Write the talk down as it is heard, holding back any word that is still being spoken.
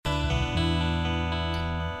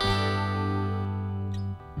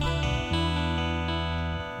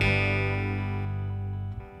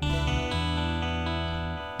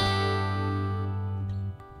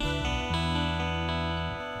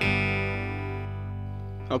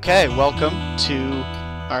Okay, welcome to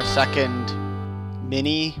our second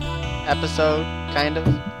mini episode, kind of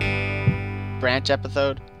branch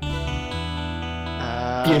episode.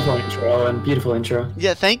 Beautiful intro and beautiful intro.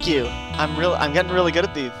 Yeah, thank you. I'm getting really good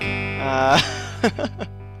at these.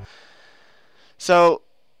 So,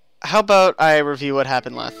 how about I review what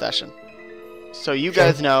happened last session? So you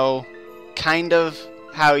guys know kind of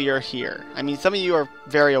how you're here. I mean, some of you are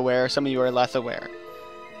very aware, some of you are less aware.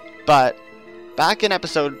 But back in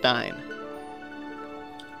episode 9,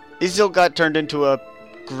 Izil got turned into a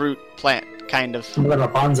Groot plant, kind of. A little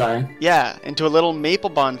bonsai. Yeah, into a little maple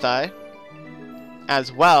bonsai.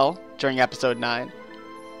 As well, during episode 9,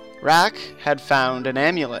 Rak had found an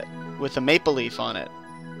amulet with a maple leaf on it.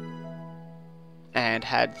 And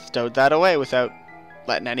had stowed that away without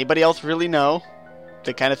letting anybody else really know.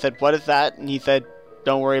 They kind of said, "What is that?" And he said,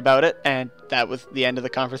 "Don't worry about it." And that was the end of the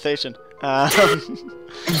conversation.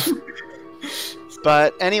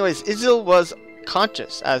 But anyways, Izil was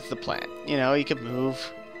conscious as the plant. You know, he could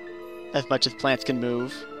move as much as plants can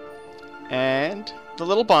move. And the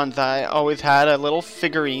little bonsai always had a little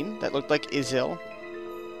figurine that looked like Izil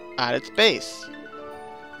at its base.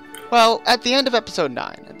 Well, at the end of episode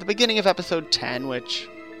 9, at the beginning of episode 10, which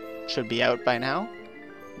should be out by now,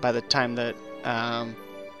 by the time that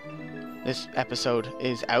this episode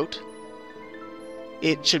is out,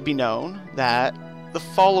 it should be known that the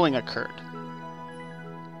following occurred.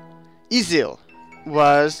 Izil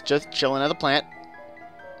was just chilling at the plant,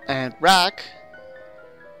 and Rak,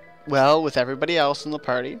 well, with everybody else in the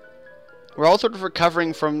party, we're all sort of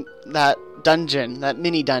recovering from that dungeon, that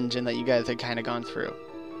mini dungeon that you guys had kind of gone through.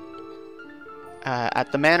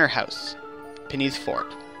 At the manor house, Penny's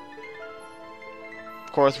Fort.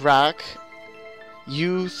 Of course, Rak,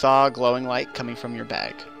 you saw a glowing light coming from your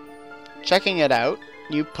bag. Checking it out,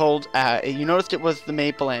 you noticed it was the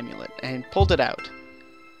maple amulet, and pulled it out.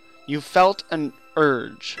 You felt an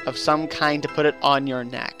urge of some kind to put it on your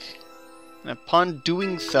neck. And upon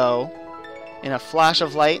doing so, in a flash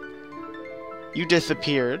of light, you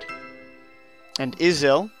disappeared. And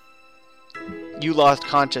Izil, you lost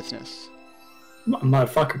consciousness.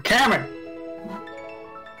 Motherfucker, Cameron!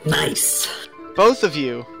 Nice. Both of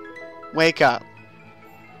you wake up.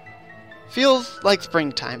 Feels like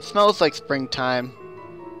springtime. Smells like springtime.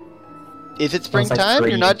 Is it springtime?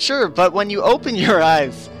 You're not sure. But when you open your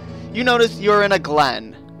eyes, you notice you're in a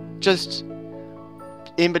glen. Just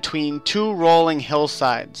in between two rolling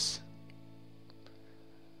hillsides.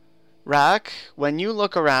 Rak, when you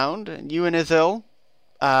look around, and you and Izil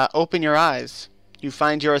open your eyes, you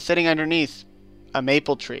find you are sitting underneath a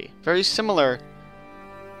maple tree. Very similar,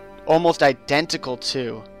 almost identical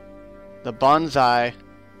to the bonsai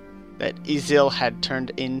that Izil had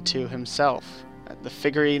turned into himself. The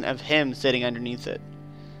figurine of him sitting underneath it.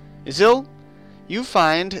 Izil, you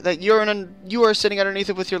find that you are sitting underneath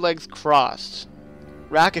it with your legs crossed.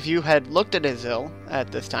 Rak, if you had looked at Izil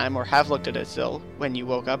at this time, or have looked at Izil when you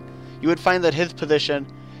woke up, you would find that his position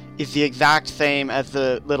is the exact same as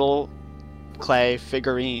the little clay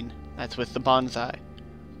figurine that's with the bonsai.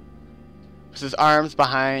 With his arms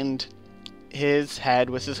behind his head,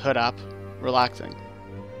 with his hood up, relaxing.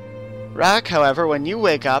 Rak, however, when you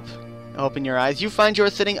wake up, open your eyes, you find you are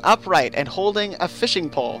sitting upright and holding a fishing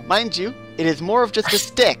pole. Mind you, it is more of just a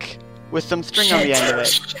stick with some string on the end of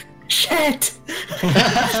it. Shit!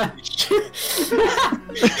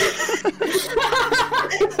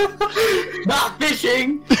 Not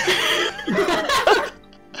fishing!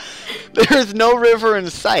 There is no river in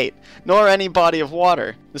sight, nor any body of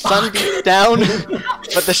water. The sun beats down,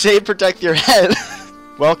 but the shade protects your head.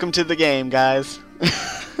 Welcome to the game, guys.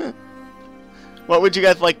 What would you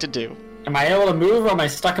guys like to do? Am I able to move, or am I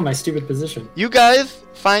stuck in my stupid position? You guys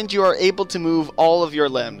find you are able to move all of your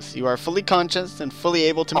limbs. You are fully conscious and fully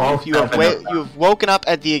able to move. You have woken up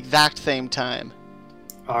at the exact same time.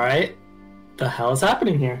 Alright. The hell is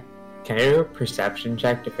happening here? Can I do a perception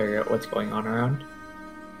check to figure out what's going on around?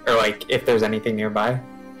 Or, like, if there's anything nearby?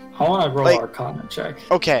 I want to roll an Arcana check.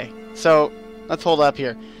 Okay, so let's hold up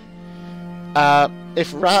here.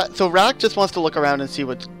 Rak just wants to look around and see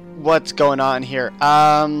what's going on here.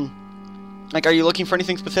 Like, are you looking for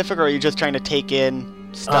anything specific, or are you just trying to take in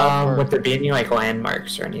stuff? Would there be any, like,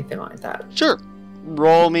 landmarks or anything like that? Sure.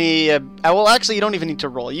 Roll me well, actually, you don't even need to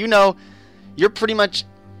roll. You know, you're pretty much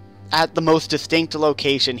at the most distinct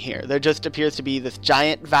location here. There just appears to be this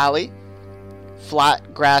giant valley,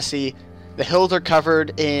 flat, grassy. The hills are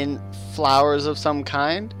covered in flowers of some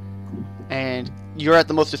kind, and you're at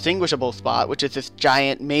the most distinguishable spot, which is this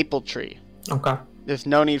giant maple tree. Okay. There's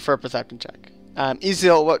no need for a perception check.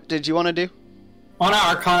 Izil, what did you want to do? I want to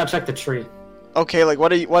Arcana check the tree. Okay, like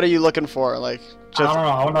what are you looking for? Like I just don't know.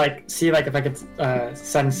 I want to like see like if I could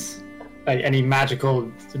sense like any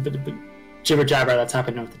magical jibber jabber that's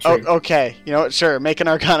happening with the tree. okay. You know what? Sure. Make an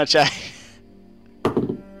Arcana check.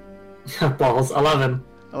 Balls 11.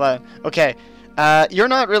 11. Okay. You're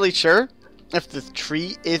not really sure if the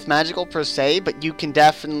tree is magical per se, but you can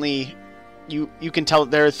definitely you can tell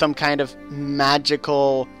that there is some kind of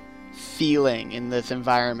magical feeling in this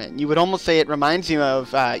environment. You would almost say it reminds you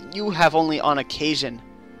of you have only on occasion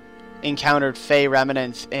encountered Fey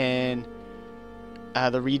remnants in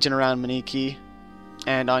the region around Maniki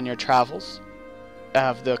and on your travels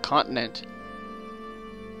of the continent.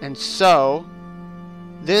 And so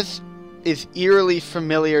this is eerily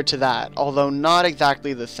familiar to that, although not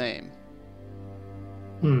exactly the same.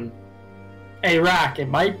 Hey, Rack, it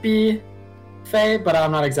might be Faye, but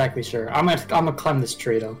I'm not exactly sure. I'm gonna climb this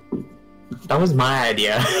tree though. That was my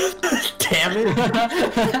idea. Damn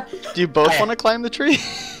it. Do you both want to climb the tree?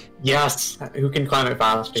 Yes. Who can climb it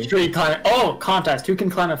faster? Tree climb. Oh, contest. Who can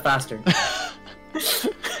climb it faster?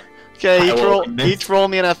 Okay, I will win this. each roll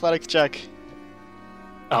me an athletics check.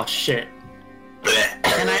 Oh shit.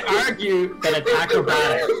 Can I argue that it's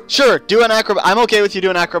acrobatic? Sure, do an I'm okay with you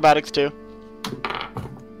doing acrobatics too.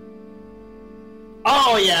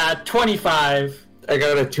 Oh yeah, 25. I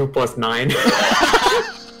got a 2 + 9.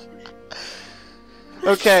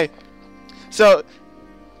 Okay, so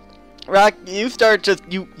Rack, you start just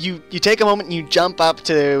you take a moment and you jump up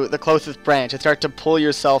to the closest branch and start to pull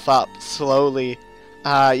yourself up slowly.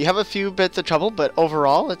 You have a few bits of trouble, but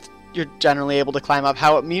overall, you're generally able to climb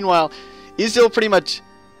up. Meanwhile, Izil pretty much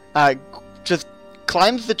just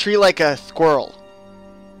climbs the tree like a squirrel,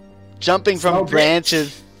 jumping from So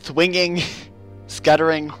branches, swinging,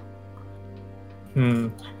 scuttering. I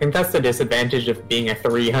think that's the disadvantage of being a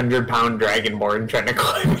 300-pound dragonborn trying to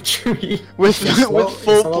climb a tree. With slow-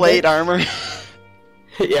 full slow plate bit. armor.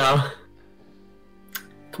 Yeah.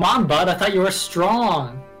 Come on, bud. I thought you were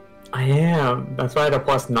strong. I am. That's why I had a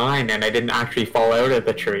 +9 and I didn't actually fall out of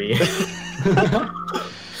the tree.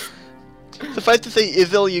 Suffice to say,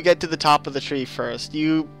 Izil, you get to the top of the tree first.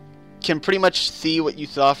 You can pretty much see what you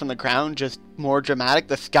saw from the ground, just more dramatic.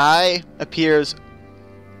 The sky appears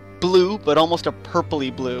blue, but almost a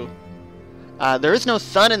purpley blue. There is no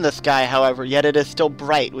sun in the sky, however, yet it is still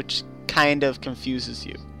bright, which kind of confuses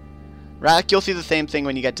you. Rack, you'll see the same thing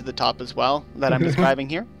when you get to the top as well, that I'm describing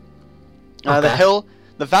here. The Okay. hill,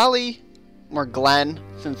 the valley, or glen,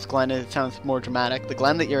 since glen sounds more dramatic, the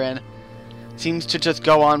glen that you're in seems to just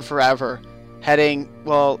go on forever, heading,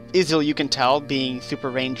 well, Izil, you can tell, being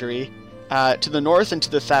super rangery, to the north and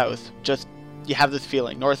to the south. Just, you have this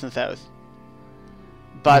feeling, north and south.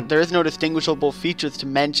 But there is no distinguishable features to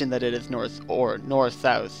mention that it is north or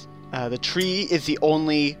north-south. The tree is the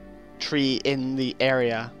only tree in the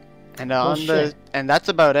area, and shit. and that's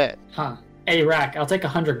about it. Huh. Hey, Rack, I'll take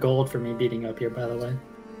 100 gold for me beating up here, by the way.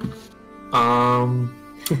 I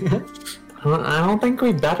don't think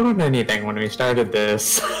we bet on anything when we started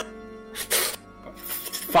this.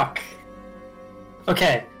 Fuck.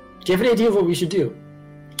 Okay. Do you have an idea of what we should do?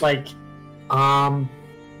 Like,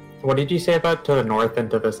 What did you say about to the north and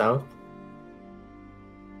to the south?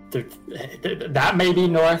 that may be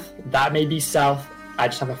north, that may be south. I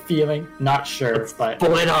just have a feeling, not sure, but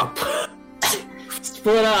Split up.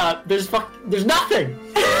 split up. There's nothing.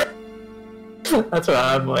 That's what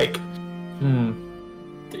I'm like.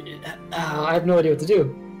 I have no idea what to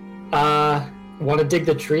do. Want to dig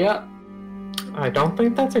the tree up? I don't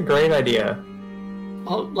think that's a great idea.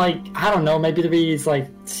 Oh, like, I don't know, maybe there's like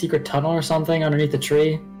secret tunnel or something underneath the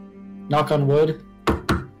tree. Knock on wood.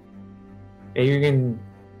 You can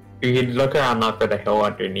look around, not for the hill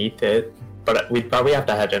underneath it, but we'd probably have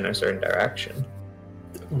to head in a certain direction.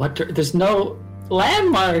 There's no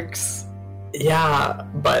landmarks. Yeah,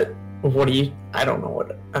 but I don't know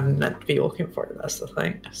what I'm meant to be looking for, that's the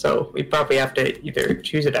thing. So we probably have to either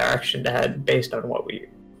choose a direction to head based on what we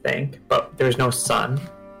think, but there's no sun,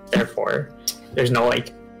 therefore there's no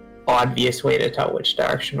like obvious way to tell which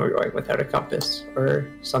direction we're going without a compass or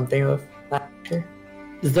something of that nature.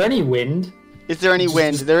 Is there any wind? Is there any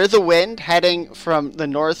wind? There is a wind heading from the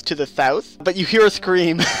north to the south, but you hear a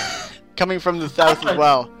scream coming from the south as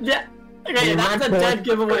well. Yeah. Okay, that's a dead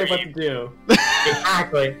giveaway of what to do.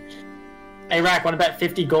 Exactly. Hey, Rack, want to bet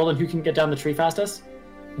 50 gold on who can get down the tree fastest?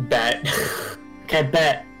 Bet. Okay,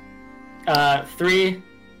 bet. 3,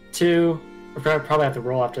 2... We'll probably have to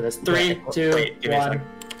roll after this. 3, 2, Wait, give me a 1. sec.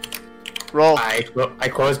 Roll. I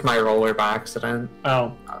closed my roller by accident.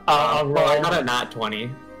 Oh. I'll roll. I got a nat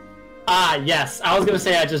 20. Ah, yes. I was going to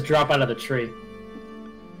say I just drop out of the tree.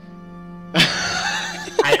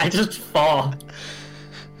 I just fall.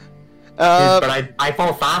 But I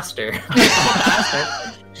fall faster.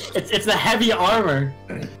 It's the heavy armor.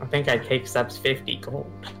 I think I take Seb's 50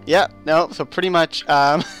 gold. Yeah, no, so pretty much,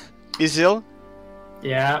 Izil,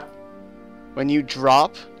 Yeah. when you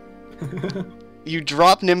drop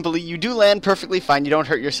nimbly, you do land perfectly fine, you don't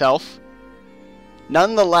hurt yourself.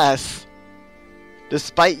 Nonetheless,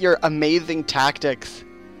 despite your amazing tactics,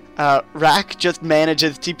 Rack just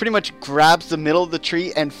manages to pretty much grabs the middle of the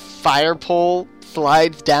tree and fire pole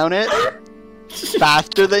slides down it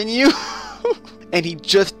faster than you. And he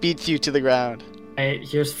just beats you to the ground. Hey,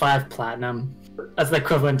 here's 5 platinum. That's the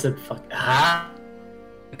equivalent to fuck.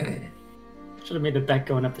 Should have made the bet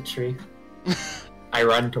going up the tree. I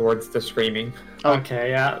run towards the screaming. Oh. Okay,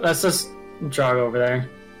 yeah. Let's just jog over there.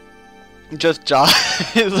 Just jog.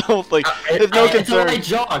 It's almost like there's no concern. It's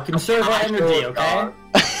jog. Conserve our energy, okay?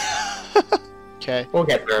 Okay. We'll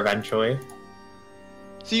get there eventually.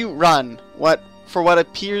 So you run what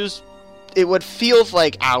appears, what feels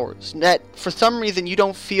like hours. That for some reason you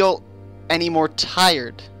don't feel any more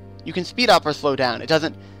tired. You can speed up or slow down. It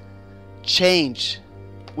doesn't change,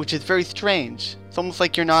 which is very strange. It's almost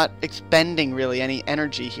like you're not expending really any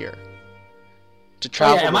energy here to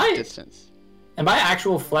travel this distance. Am I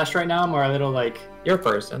actual flesh right now? Or a little like You're a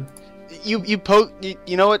person. You poke.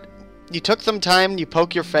 You know what? You took some time. You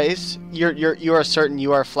poke your face. You are certain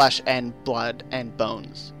you are flesh and blood and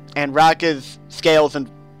bones. And Rack is scales and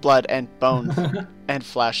blood and bones and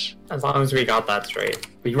flesh. As long as we got that straight.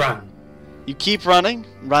 we run. You keep running.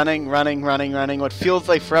 What feels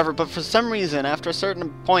like forever, but for some reason, after a certain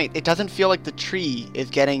point, it doesn't feel like the tree is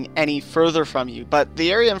getting any further from you. But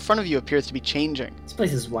the area in front of you appears to be changing. This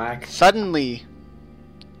place is whack. Suddenly,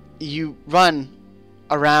 you run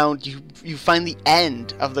around. You find the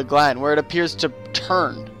end of the glen where it appears to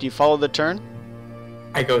turn. Do you follow the turn?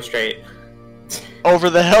 I go straight. Over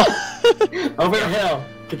the hill. Over the hill.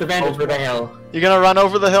 Get the vantage. Over the hill. You're gonna run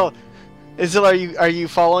over the hill. Izil, are you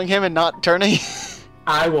following him and not turning?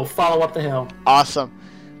 I will follow up the hill. Awesome.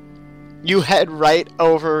 You head right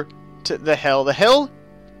over to the hill. The hill,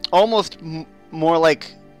 almost more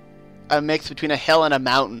like a mix between a hill and a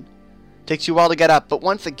mountain. Takes you a while to get up, but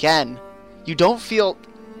once again, you don't feel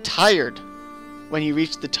tired when you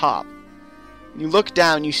reach the top. You look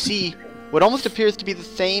down, you see what almost appears to be the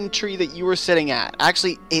same tree that you were sitting at.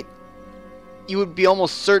 Actually, you would be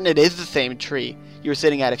almost certain it is the same tree you were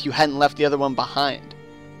sitting at if you hadn't left the other one behind.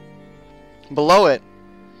 Below it,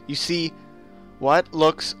 you see what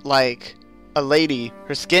looks like a lady.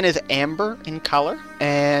 Her skin is amber in color,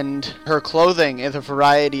 and her clothing is a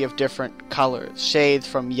variety of different colors. Shades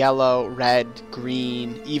from yellow, red,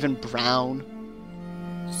 green, even brown.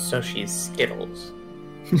 So she's Skittles.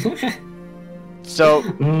 So,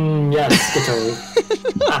 Yes, Skittles.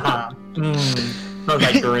 Oh,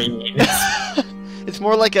 that green. it's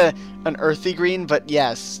more like an earthy green, but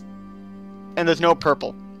yes. And there's no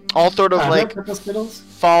purple. All sort of like purple Skittles?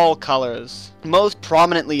 fall colors. Most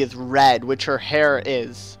prominently is red, which her hair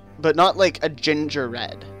is, but not like a ginger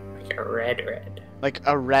red. Like a red. Like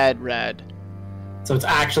a red. So it's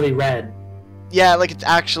actually red. Yeah, like it's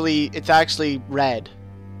actually red.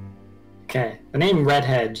 Okay. The name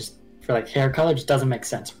Redhead, just for like hair color, just doesn't make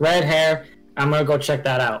sense. Red hair. I'm gonna go check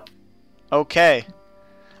that out. Okay.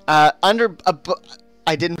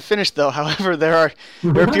 I didn't finish though. However, there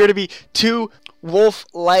appear to be 2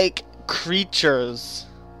 wolf-like creatures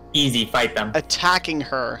Easy, fight them. attacking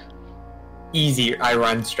her. Easy, I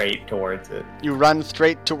run straight towards it. You run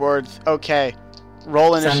straight towards. Okay,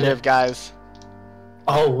 roll Send initiative, it. guys.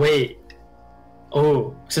 Oh wait.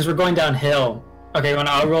 Oh, since we're going downhill. Okay, well,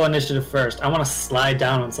 I'll roll initiative first. I want to slide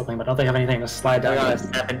down on something, but I don't think I have anything to slide I down. got a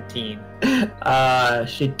 17.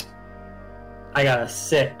 Shit. I got a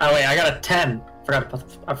 6. Oh wait, I got a 10.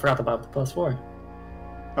 I forgot about the +4.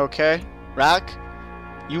 Okay, Rack,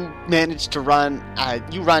 you managed to run.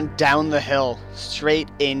 You run down the hill straight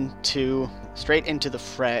into the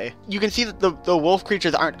fray. You can see that the wolf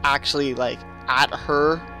creatures aren't actually like at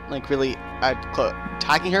her, like really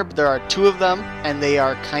attacking her, but there are 2 of them, and they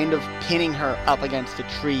are kind of pinning her up against a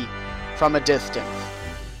tree from a distance.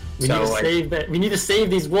 We need to save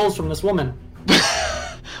these wolves from this woman.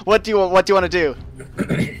 What do you want to do?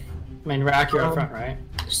 I mean, Rack, you're up front, right?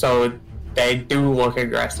 So they do look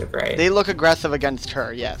aggressive, right? They look aggressive against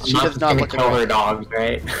her. Yes, she does not look kill her aggressive. dogs,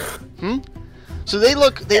 right? So they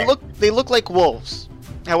look like wolves.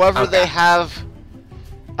 However, Okay. they have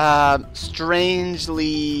some strange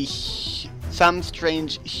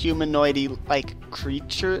humanoidy like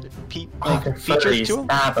creature They're features furries. to them.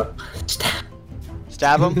 Stab 'em. Stab.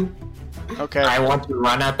 Stab them. Okay. I want to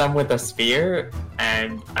run at them with a spear,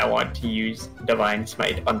 and I want to use Divine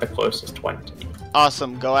Smite on the closest one to me.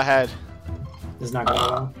 Awesome. Go ahead. This is not going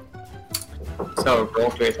well. So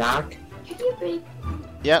roll to attack.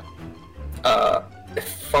 Yep.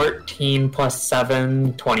 14 plus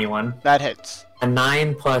 7, 21. That hits. A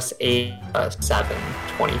 9 plus 8 plus 7,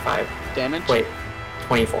 25. Damage? Wait,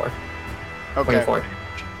 24. Okay. 24.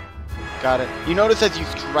 Got it. You notice as you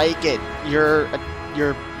strike it, your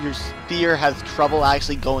spear has trouble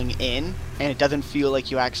actually going in, and it doesn't feel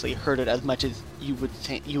like you actually hurt it as much as you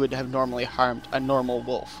would have normally harmed a normal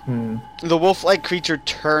wolf. The wolf-like creature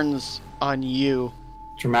turns on you,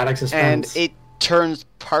 Dramatic and suspense. it turns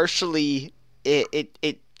partially.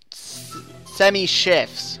 It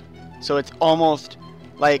semi-shifts, so it's almost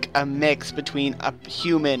like a mix between a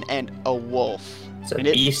human and a wolf. It's a And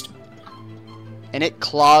it- beast. And it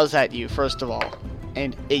claws at you, first of all.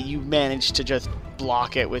 And you manage to just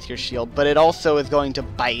block it with your shield. But it also is going to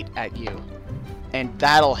bite at you. And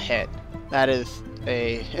that'll hit. That is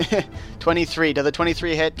a 23. Does a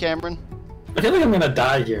 23 hit, Cameron? I feel like I'm gonna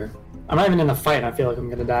die here. I'm not even in a fight. I feel like I'm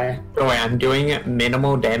gonna die. Oh, wait, I'm doing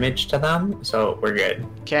minimal damage to them, so we're good.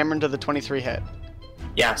 Cameron, does the 23 hit?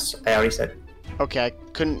 Yes, I already said. Okay, I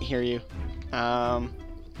couldn't hear you. For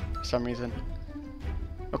some reason.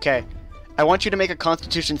 Okay. I want you to make a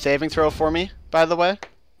Constitution saving throw for me, by the way.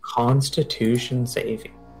 Constitution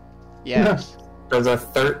saving. Yes. There's a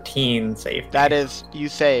 13 save. That is, you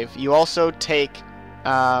save. You also take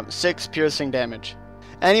 6 piercing damage.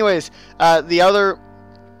 Anyways, the other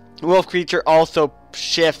wolf creature also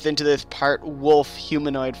shifts into this part wolf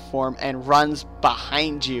humanoid form and runs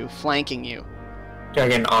behind you, flanking you. Do I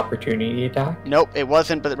get an opportunity attack? Nope, it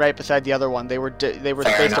wasn't, but right beside the other one. They were Fair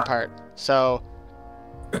spaced enough. apart. So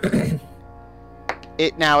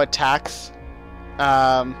it now attacks,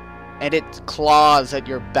 and it claws at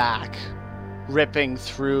your back, ripping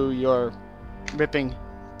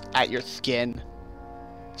at your skin.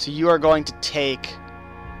 So you are going to take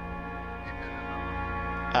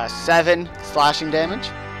 7 slashing damage,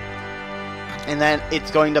 and then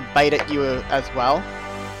it's going to bite at you as well.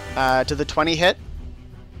 To the 20 hit.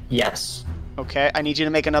 Yes. Okay, I need you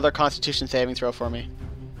to make another Constitution saving throw for me.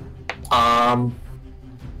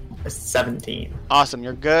 17. Awesome,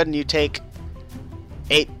 you're good, and you take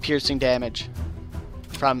 8 piercing damage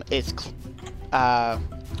from its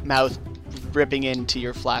mouth ripping into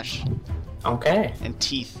your flesh Okay. and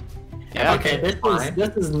teeth. Yeah. Okay,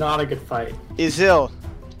 this is not a good fight. Izil,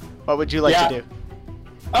 what would you like Yeah. to do?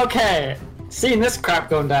 Okay, seeing this crap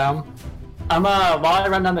going down, while I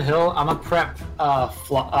run down the hill, I'm gonna prep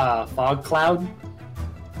fog cloud.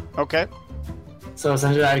 Okay. So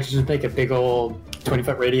essentially, I just make a big old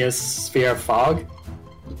 20-foot radius sphere of fog.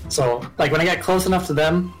 So, like, when I get close enough to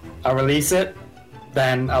them, I'll release it.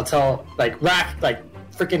 Then I'll tell, Rack,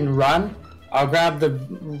 freaking run. I'll grab the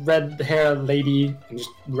red hair lady and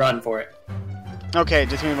just run for it. Okay,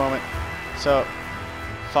 just give me a moment. So,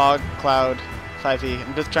 fog, cloud, 5e.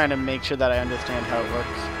 I'm just trying to make sure that I understand how it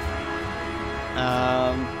works.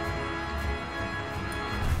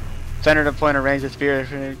 Center to point a range of spear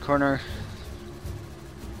in corner.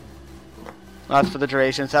 That's for the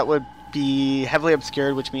duration. So that would be heavily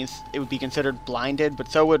obscured, which means it would be considered blinded,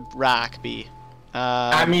 but so would Rack be.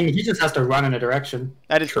 I mean, he just has to run in a direction.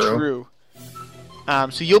 That is true.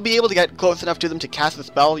 So you'll be able to get close enough to them to cast the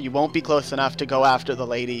spell. You won't be close enough to go after the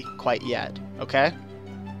lady quite yet. Okay?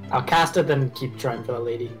 I'll cast it, then keep trying for the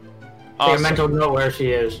lady. Take a Awesome. mental note where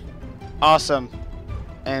she is. Awesome.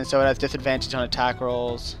 And so it has disadvantage on attack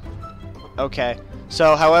rolls. Okay.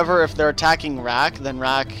 So, however, if they're attacking Rack, then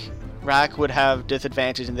Rack would have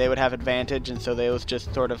disadvantage and they would have advantage, and so those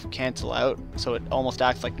just sort of cancel out. So it almost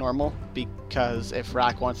acts like normal, because if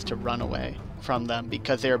Rack wants to run away from them,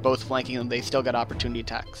 because they are both flanking them, they still get opportunity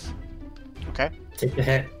attacks. Okay? Take the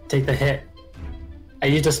hit. Take the hit. I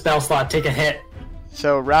used a spell slot. Take a hit.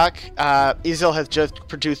 So Rack, Izil has just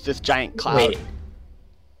produced this giant cloud. Wait.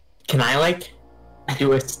 Can I,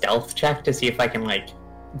 do a stealth check to see if I can,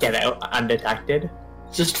 get out undetected?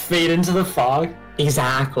 Just fade into the fog.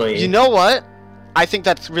 Exactly. You know what? I think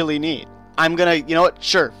that's really neat. I'm gonna, you know what?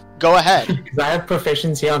 Sure, go ahead. Because I have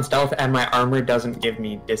proficiency on stealth and my armor doesn't give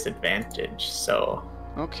me disadvantage, so...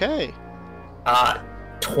 Okay.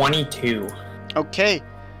 22. Okay.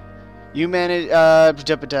 You manage.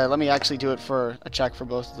 Let me actually do it for a check for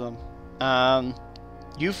both of them.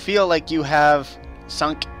 You feel like you have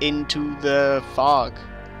sunk into the fog,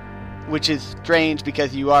 which is strange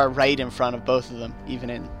because you are right in front of both of them, even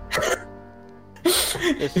in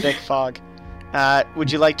this thick fog.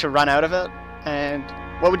 Would you like to run out of it? And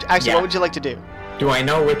what would you like to do? Do I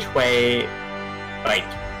know which way,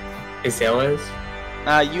 Izil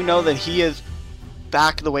is? You know that he is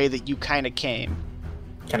back the way that you kind of came.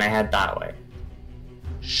 Can I head that way?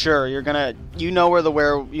 Sure, you're gonna. You know where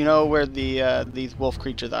the these wolf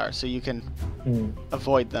creatures are, so you can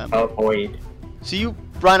avoid them. Avoid. So you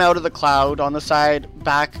run out of the cloud on the side,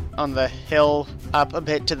 back on the hill, up a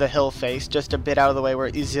bit to the hill face, just a bit out of the way where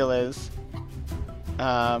Izil is,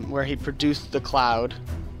 where he produced the cloud.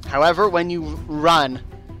 However, when you run,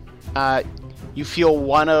 you feel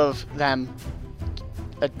one of them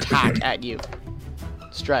attack at you.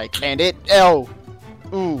 Strike. And it... Oh!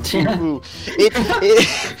 Ooh, ooh. It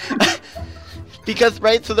because,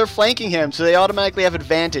 right, so they're flanking him, so they automatically have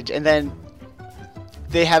advantage, and then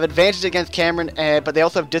they have advantage against Cameron, but they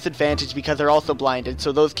also have disadvantage because they're also blinded,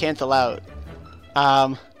 so those cancel out.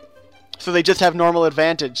 So they just have normal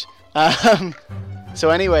advantage. So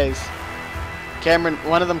anyways, Cameron,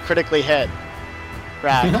 one of them critically hit.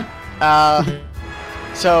 Rag.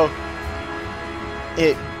 So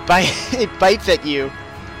it bites at you,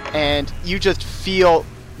 and you just feel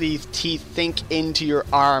these teeth sink into your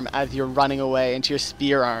arm as you're running away, into your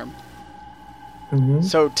spear arm.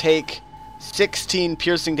 So take 16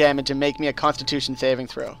 piercing damage and make me a Constitution saving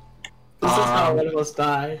throw. This is how one of us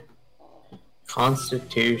die.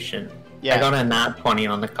 Constitution. Yeah. I got a nat 20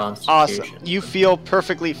 on the Constitution. Awesome. You feel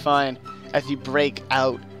perfectly fine as you break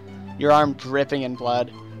out, your arm dripping in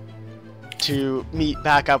blood, to meet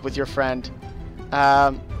back up with your friend.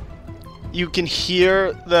 You can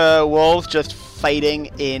hear the wolves just fighting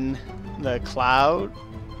in the cloud,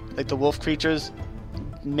 like the wolf creatures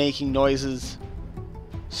making noises,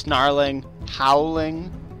 snarling, howling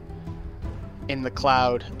in the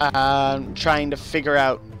cloud, trying to figure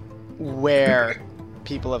out where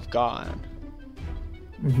people have gone.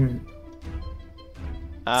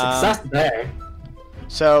 Success there.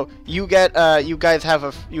 So you get you guys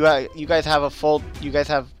have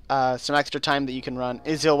some extra time that you can run.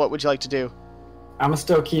 Izil, what would you like to do? I'm gonna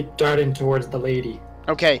still keep darting towards the lady.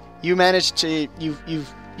 Okay, you managed to you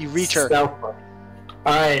reach her. All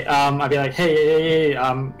right. I'd be like, hey,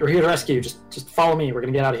 we're here to rescue. Just follow me. We're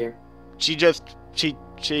gonna get out of here. She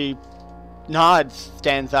nods,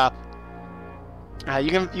 stands up.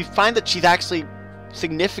 You find that she's actually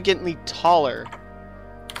significantly taller,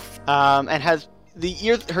 and has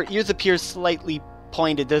her ears appear slightly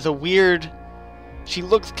pointed. There's a weird. She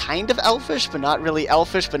looks kind of elfish, but not really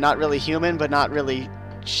elfish, but not really human, but not really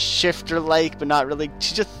shifter-like, but not really.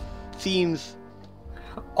 She just seems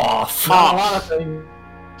off. A lot of things.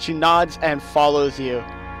 She nods and follows you.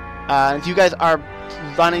 As you guys are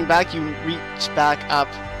running back, you reach back up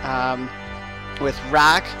with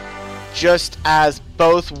Rack, just as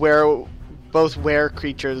both were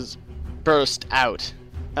creatures burst out.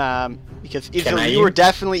 Because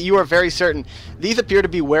you are very certain these appear to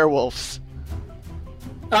be werewolves.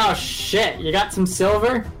 Oh shit! You got some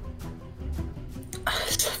silver?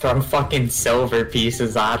 Throw fucking silver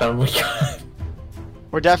pieces at them.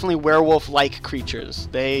 We're definitely werewolf-like creatures.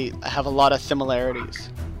 They have a lot of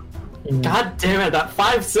similarities. God damn it! That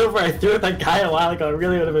 5 silver I threw at that guy a while ago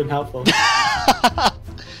really would have been helpful. that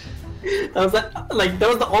was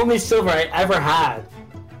the only silver I ever had.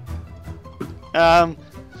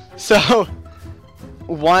 So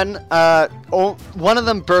one of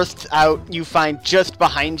them bursts out. You find just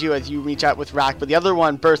behind you as you reach out with Rack, but the other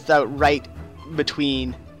one bursts out right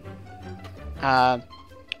between,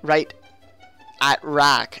 right at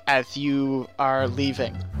Rack as you are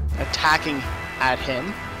leaving, attacking at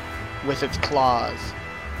him with its claws.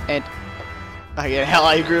 And hell,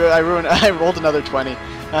 I rolled another 20.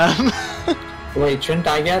 Wait, shouldn't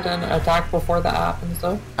I get an attack before that happens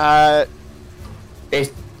though?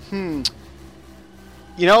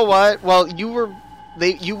 You know what? Well, you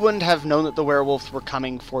wouldn't have known that the werewolves were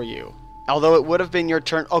coming for you. Although it would have been your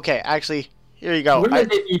turn. Okay, actually, here you go.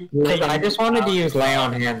 I just wanted to use Lay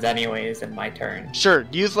on Hands anyways in my turn. Sure,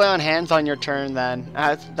 use Lay on Hands on your turn then.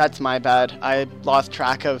 That's my bad. I lost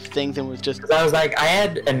track of things and was just... Because I was like, I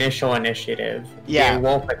had initial initiative. Yeah. The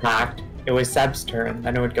wolf attacked. It was Seb's turn,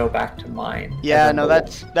 then it would go back to mine. Yeah, no,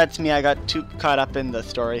 that's me. I got too caught up in the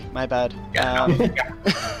story. My bad. I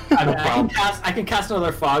can cast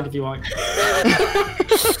another fog if you want.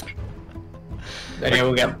 Then it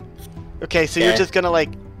will get... Okay, so you're just gonna like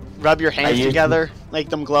rub your hands together, make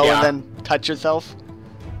them glow, and then touch yourself?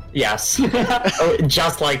 Yes. Oh,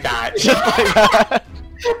 just like that. Just like that.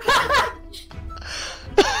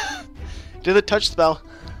 Do the touch spell.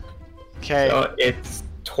 Okay. So it's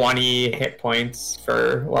 20 hit points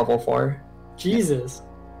for level 4. Jesus.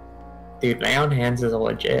 Dude, Lay on Hands is a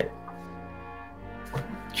legit.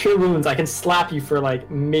 Cure Wounds, I can slap you for like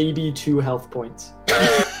maybe 2 health points.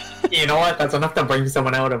 You know what? That's enough to bring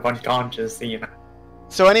someone out of unconscious, you know.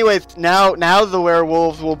 So anyways, now the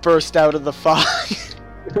werewolves will burst out of the fog.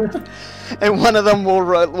 and one of them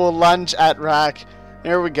will lunge at Rack.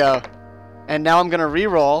 There we go. And now I'm gonna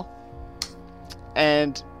re-roll,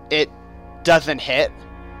 and it doesn't hit.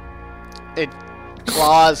 It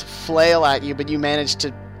claws flail at you, but you manage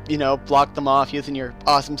to, block them off using your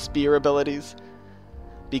awesome spear abilities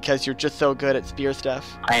because you're just so good at spear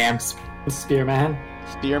stuff. I am. Spearman.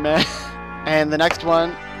 Spearman. And the next one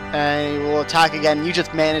will attack again. You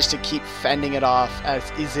just managed to keep fending it off as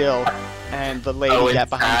Izil and the lady get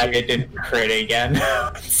behind you. It didn't crit again.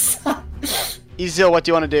 Izil, what do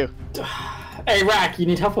you want to do? Hey, Rack, you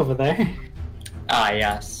need help over there.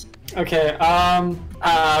 Yes. Okay,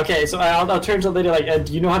 okay, so I'll turn to the lady,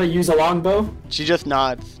 do you know how to use a longbow? She just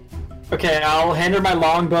nods. Okay, I'll hand her my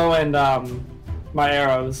longbow and, my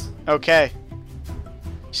arrows. Okay.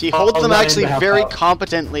 She holds them run in actually to help very out.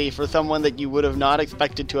 competently for someone that you would have not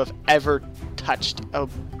expected to have ever touched a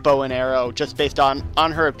bow and arrow just based on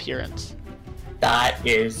her appearance. That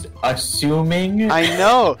is assuming. I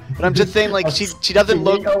know, but I'm just saying, she doesn't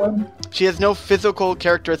look... She has no physical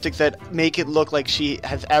characteristics that make it look like she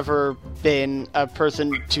has ever been a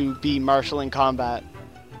person to be martial in combat.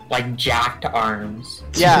 Like jacked arms.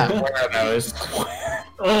 Yeah. Where are those?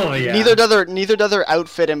 Oh, yeah. Neither does her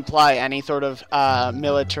outfit imply any sort of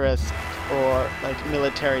militarist or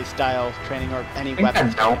military style training or any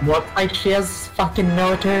weapons. I don't look like she has fucking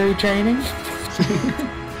military training.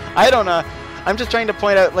 I don't know. I'm just trying to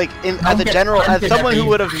point out, as a general, as someone who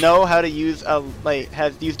would have know how to use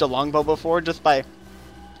has used a longbow before, just by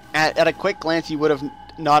at a quick glance, you would have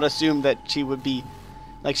not assumed that she would be,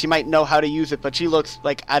 she might know how to use it, but she looks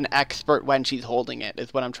like an expert when she's holding it.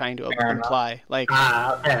 Is what I'm trying to imply.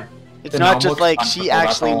 okay. It's The not just normal she comfortable, actually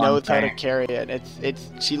that's all I'm knows how to saying. carry it.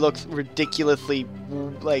 She looks ridiculously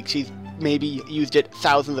like she's maybe used it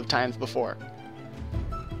thousands of times before.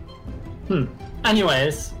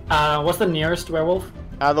 Anyways, what's the nearest werewolf?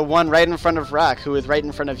 The one right in front of Rack, who is right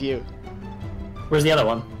in front of you. Where's the other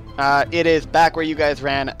one? It is back where you guys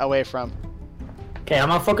ran away from. Okay, I'm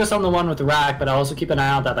gonna focus on the one with the Rack, but I'll also keep an eye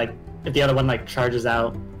out that, if the other one, charges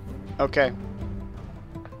out. Okay.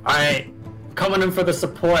 Alright, coming in for the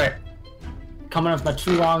support. Coming in with my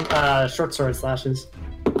two long, short sword slashes.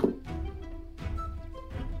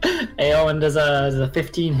 AO, and does a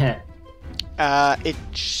 15 hit. I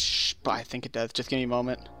think it does. Just give me a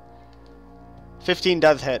moment. 15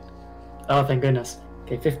 does hit. Oh, thank goodness.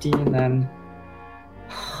 Okay, 15, then...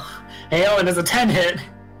 AO, and does a 10 hit.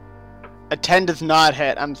 A 10 does not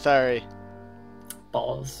hit. I'm sorry.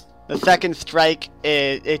 Balls. The second strike,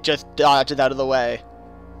 it just dodges out of the way.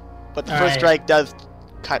 But the first Alright. strike does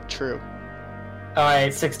cut true.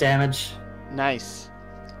 Alright, 6 damage. Nice.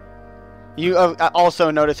 You also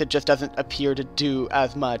notice it just doesn't appear to do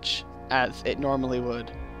as much as it normally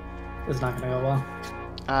would. It's not gonna go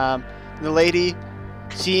well. The lady,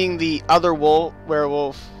 seeing the other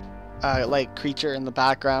werewolf creature in the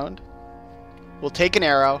background, will take an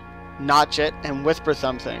arrow, notch it, and whisper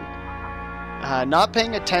something. Not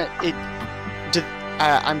paying attention.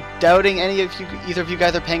 I'm doubting either of you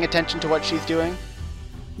guys are paying attention to what she's doing.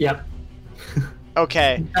 Yep.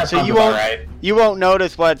 Okay, That so sounds you about won't right. you won't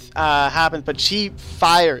notice what happens, but she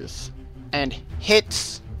fires and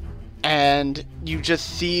hits, and you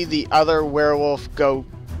just see the other werewolf go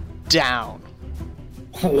down.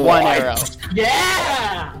 One What? arrow.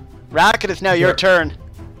 Yeah! Rack, it is now your turn.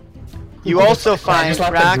 You also Can I find just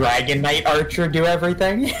let Rack. the Dragon Knight Archer do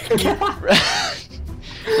everything?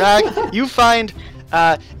 Rack, you find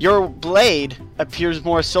your blade appears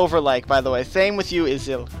more silver-like. By the way, same with you,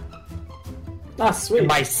 Izil. Ah, sweet.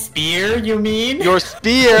 My spear, you mean? Your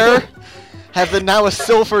spear has now a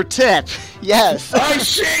silver tip. Yes. I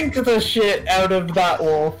shanked the shit out of that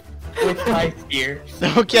wolf with my spear.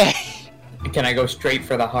 Okay. Can I go straight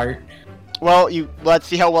for the heart? Well, let's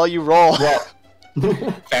see how well you roll. Well,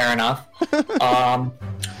 fair enough. A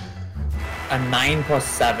 9 plus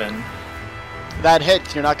 7. That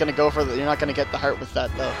hits. You're not gonna You're not gonna get the heart with that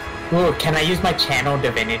though. Ooh, can I use my channel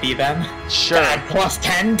divinity then? Sure. Add plus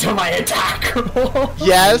 10 to my attack roll.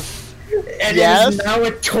 Yes. And Yes. it is now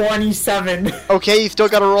at 27. Okay, you still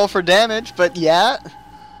gotta roll for damage, but yeah.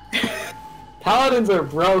 Paladins are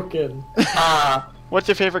broken. What's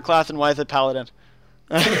your favorite class and why is it paladin?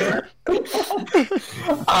 10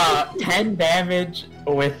 damage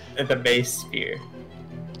with the base spear.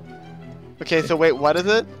 Okay, so wait, what is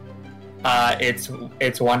it? It's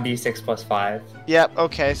 1d6 plus 5. Yep.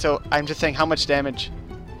 Okay, so I'm just saying how much damage?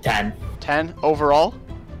 10. 10 overall,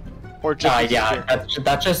 or just? with the Yeah, spear?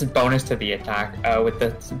 that's just bonus to the attack.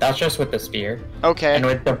 That's just with the spear. Okay. And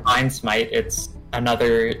with Divine Smite, it's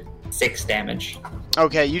another 6 damage.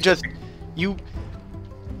 Okay, you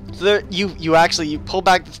So there, you pull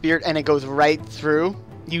back the spear and it goes right through.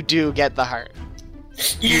 You do get the heart.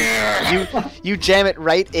 Yeah. You jam it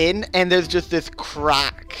right in, and there's just this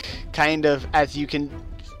crack, kind of, as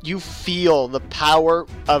you feel the power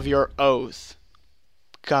of your oath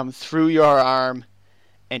come through your arm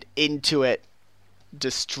and into it,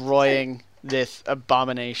 destroying this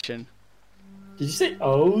abomination. Did you say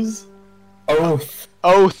O's? Oath.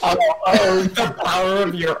 Oath. Oh, The power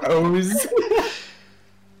of your O's.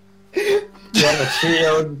 you have a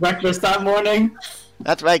Cheerio breakfast that morning?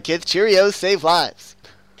 That's right, kids. Cheerios save lives.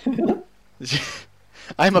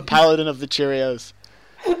 I'm a paladin of the Cheerios.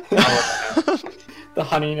 The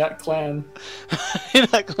Honey Nut Clan.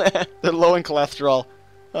 They're low in cholesterol.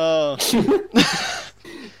 Oh.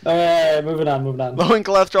 Alright, moving on. Low in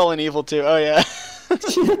cholesterol and evil too. Oh yeah.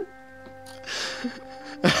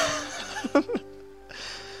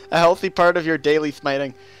 A healthy part of your daily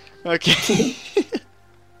smiting. Okay.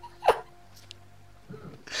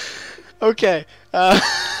 Okay. Hold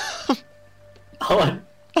on.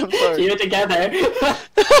 I'm sorry. Keep it together.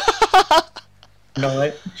 No,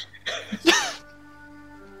 what?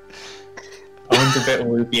 Owen's a bit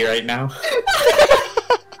loopy right now.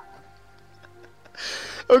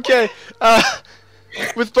 Okay.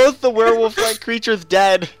 With both the werewolf-like creatures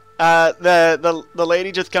dead, the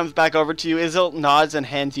lady just comes back over to you. Isil nods and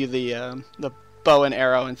hands you the bow and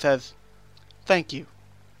arrow and says, "Thank you."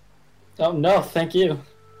 Oh, no, thank you.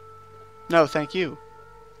 No, thank you.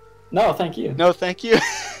 No, thank you. No, thank you.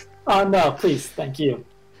 Oh, no, please, thank you.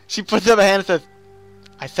 She puts up a hand and says,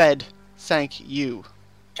 "I said, thank you."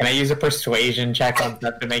 Can I use a persuasion check on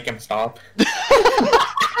Seth to make him stop?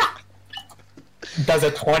 Does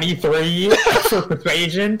a 23 for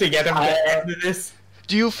persuasion to get him to end this?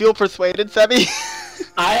 Do you feel persuaded, Sebi?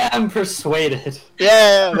 I am persuaded.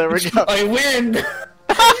 Yeah, there we go. I win!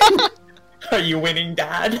 Are you winning,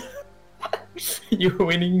 Dad? You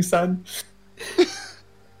winning, son?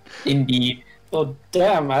 Indeed. Well,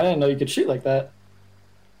 damn, I didn't know you could shoot like that.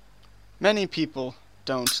 Many people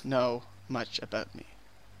don't know much about me.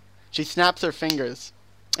 She snaps her fingers,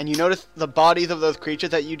 and you notice the bodies of those creatures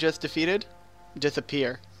that you just defeated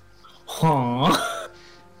disappear. Huh.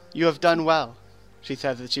 You have done well, she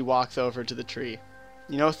says as she walks over to the tree.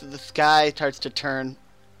 You notice that the sky starts to turn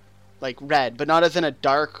like red, but not as in a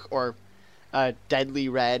dark or deadly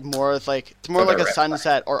red, more as like it's more So like the a red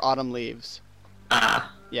sunset or autumn leaves.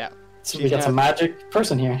 Ah. Yeah. So we got some magic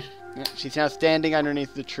person here. Yeah, she's now standing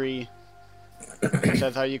underneath the tree. She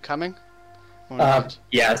says, "Are you coming?" Or not?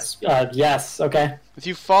 Yes. Yes, okay. As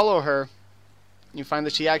you follow her, you find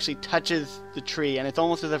that she actually touches the tree, and it's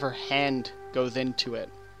almost as if her hand goes into it.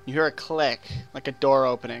 You hear a click, like a door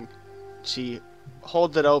opening. She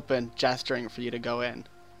holds it open, gesturing for you to go in.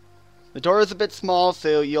 The door is a bit small,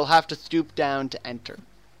 so you'll have to stoop down to enter.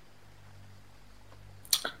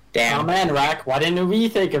 Oh Damn. man, Rack, why didn't we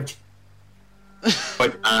think of...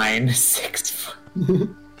 Foot 9, 6 foot.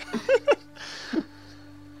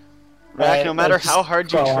 Rack, no matter let's how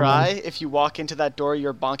hard you crawl on try, if you walk into that door,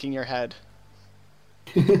 you're bonking your head.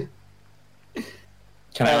 Can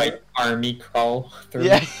I, like, army crawl through?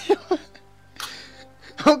 Yeah.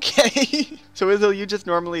 Okay. So Izil, you just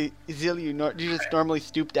normally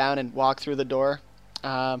stoop down and walk through the door.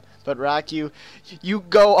 But Rack, you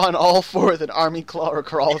go on all fours and army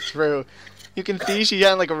crawl through. You can see she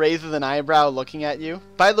kind of like raises an eyebrow looking at you.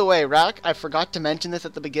 By the way, Rack, I forgot to mention this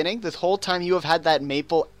at the beginning. This whole time you have had that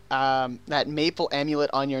maple amulet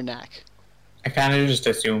on your neck. I kind of just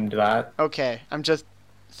assumed that. Okay, I'm just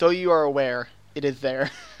so you are aware it is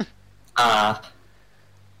there.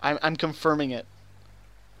 I'm confirming it.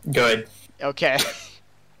 Good. Okay.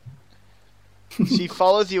 She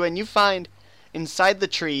follows you, and you find inside the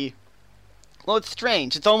tree. Well, it's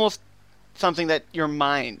strange. It's almost something that your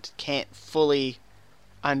mind can't fully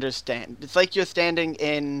understand. It's like you're standing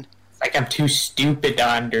in. It's like I'm too stupid to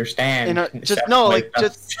understand. Just No, I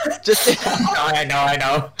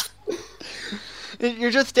know. You're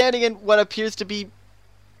just standing in what appears to be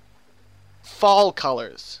fall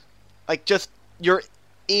colors. Like just you're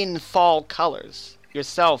in fall colors.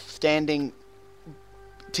 Yourself standing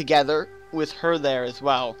together with her there as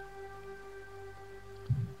well.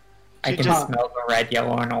 I can just- smell the red,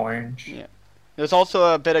 yellow, and orange. Yeah. There's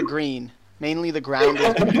also a bit of green. Mainly the ground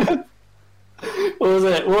is What was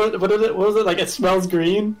it? What was it? Like, it smells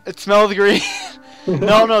green? It smells green.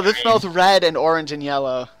 No, this smells red and orange and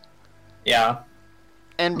yellow. Yeah.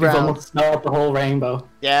 And We've brown. almost smelled the whole rainbow.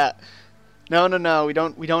 Yeah. No, we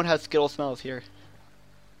don't have Skittle smells here.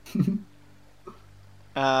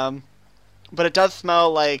 But it does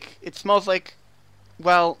smell like it smells like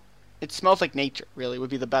nature, really, would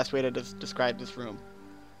be the best way to describe this room.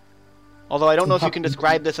 Although I don't know if you can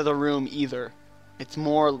describe this as a room either. It's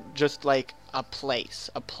more just like a place,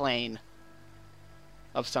 a plane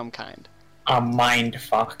of some kind. A mind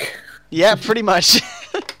fuck. Yeah, pretty much.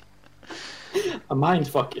 A mind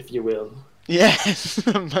fuck, if you will. Yes,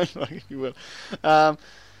 if you will.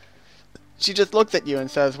 She just looks at you and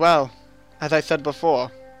says, well, as I said before,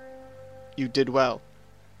 you did well.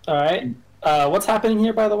 Alright. What's happening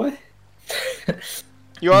here, by the way?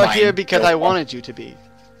 You are Mind here because I fuck. wanted you to be.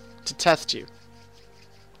 To test you.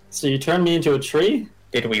 So you turned me into a tree?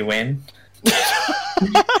 Did we win?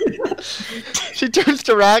 She turns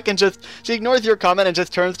to Rack and she ignores your comment and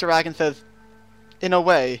just turns to Rack and says, in a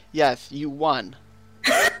way, yes, you won.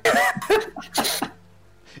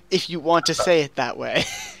 If you want to say it that way.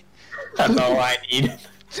 That's all I need.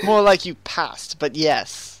 It's more like you passed, but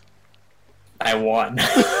yes. I won.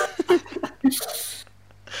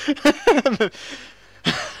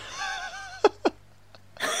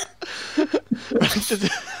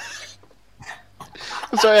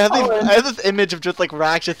 I'm sorry, I have this image of just like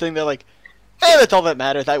Rack just sitting there like, hey, that's all that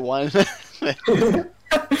matters, I won.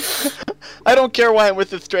 I don't care why I'm with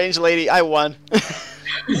this strange lady, I won.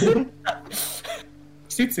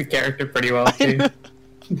 Suits the character pretty well, too.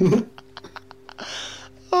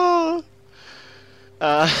 Oh.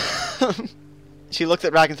 She looks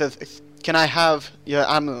at Rack and says, can I have your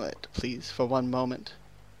amulet, please, for one moment?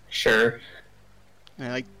 Sure. And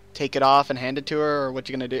I like take it off and hand it to her, or what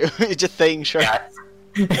you gonna do? You're just saying sure. Yeah.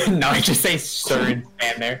 No, I just say sir and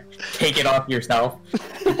stand there. Take it off yourself.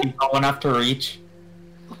 You're tall enough to reach.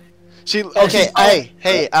 Okay,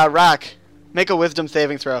 hey, Rack, make a wisdom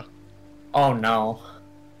saving throw. Oh no.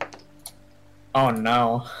 Oh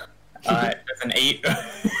no. That's an 8.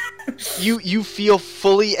 You feel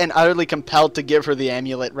fully and utterly compelled to give her the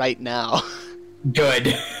amulet right now.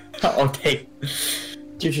 Good. I'll take.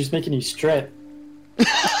 Dude, she's making you strip.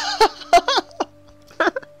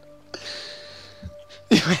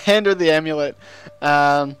 You hand her the amulet,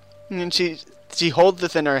 and she holds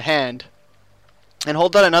this in her hand, and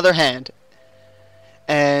holds out another hand.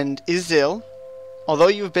 And Izil, although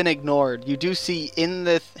you've been ignored, you do see in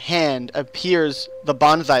this hand appears the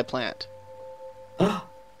bonsai plant.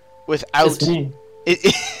 Without It's me.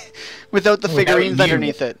 without the Without figurines you.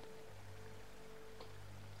 underneath it.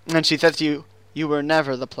 And she says to you, you were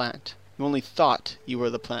never the plant. You only thought you were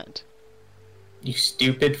the plant. You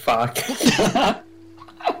stupid fuck.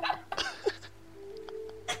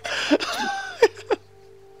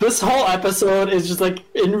 This whole episode is just like,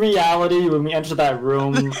 in reality, when we enter that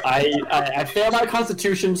room, I failed my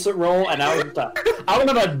constitution roll, and I was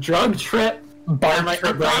on a drug trip. And like,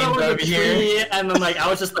 I thought I was a tree, and then like I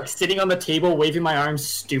was just like sitting on the table, waving my arms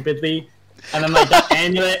stupidly, and then like that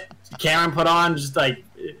amulet Karen put on, just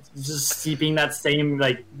seeping that same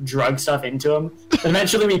like drug stuff into him.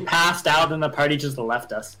 Eventually, we passed out, and the party just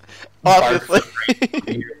left us. Obviously.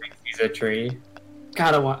 He's a tree.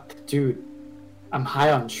 Dude, I'm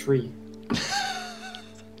high on tree.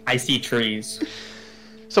 I see trees.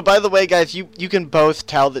 So by the way, guys, you can both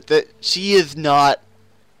tell that she is not.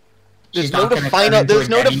 There's She's no not gonna turn into there's a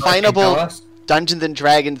no Denny like and tell definable us? Dungeons and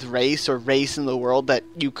Dragons race or race in the world that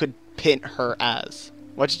you could pin her as.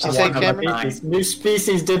 What did you I say, want her to Cameron? be- New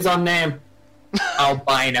species, dibs on name.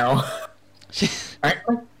 Albino. Aren't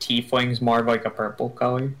like tieflings more of like a purple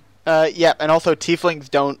color? Yeah, and also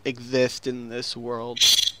tieflings don't exist in this world,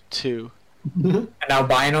 too. And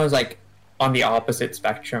albino is like on the opposite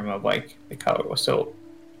spectrum of like the color. So,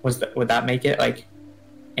 would that make it like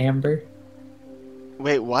amber?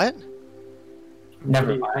 Wait, what?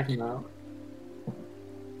 Never What are you mind. talking about?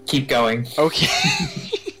 Keep going. Okay.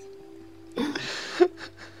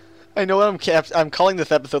 I know what I'm calling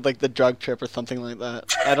this episode like the drug trip or something like that.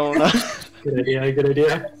 I don't know. Good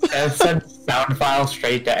idea. Send sound file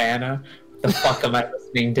straight to Anna. What the fuck am I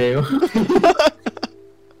listening to?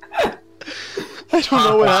 I don't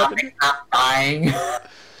know what happened. Stop dying.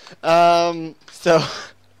 So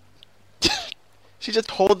she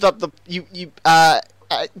just holds up the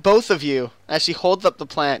both of you, as she holds up the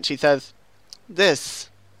plant, she says, "This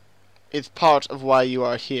is part of why you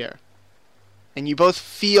are here." And you both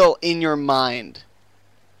feel in your mind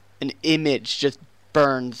an image just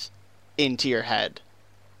burns into your head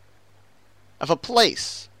of a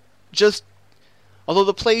place. Just, although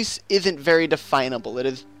the place isn't very definable, it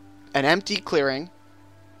is an empty clearing,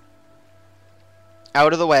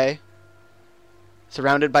 out of the way,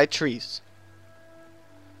 surrounded by trees.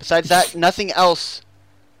 Besides that, nothing else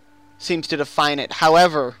seems to define it.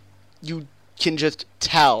 However, you can just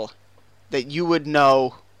tell that you would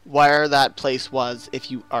know where that place was if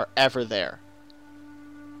you are ever there.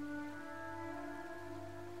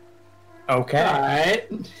 Okay. Alright.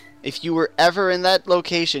 If you were ever in that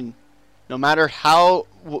location, no matter how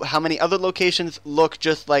many other locations look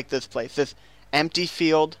just like this place, this empty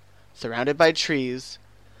field surrounded by trees,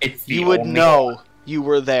 It's the you would only know you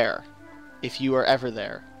were there if you were ever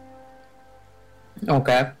there.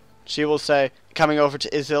 Okay. She will say, coming over to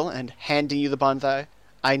Izil and handing you the bonsai,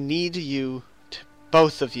 I need you,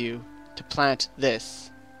 both of you, to plant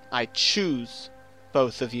this. I choose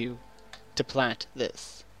both of you to plant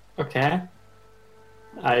this. Okay.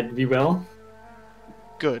 We will.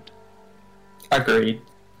 Good. Agreed.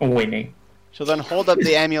 Winning. She'll then hold up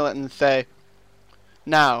the amulet and say,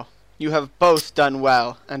 now, you have both done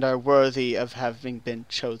well and are worthy of having been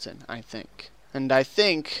chosen, I think. And I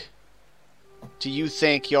think... Do you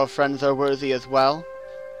think your friends are worthy as well?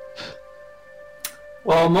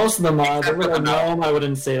 Well, most of them are, Except but for with a the gnome. gnome, I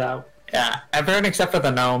wouldn't say that. Yeah, everyone except for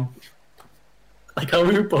the gnome. Like how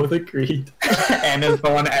we both agreed. And is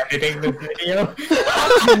the one editing this video.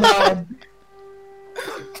 No.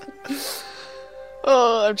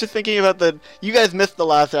 Oh, I'm just thinking about you guys missed the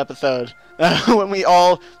last episode when we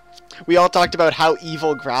all talked about how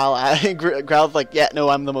evil Growl. Growl's like, yeah, no,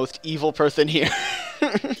 I'm the most evil person here.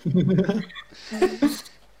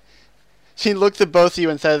 She looks at both of you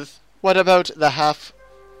and says, "What about the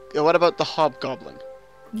hobgoblin?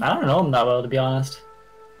 I don't know them that well, to be honest.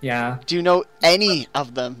 Yeah. Do you know any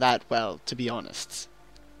of them that well? To be honest,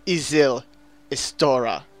 Izil,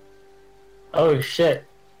 Istora." Oh shit.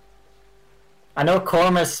 I know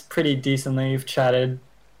Cormus pretty decently. You've chatted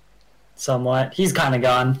somewhat. He's kind of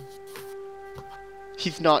gone.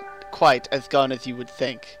 He's not quite as gone as you would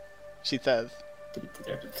think, she says.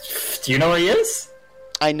 Do you know where he is?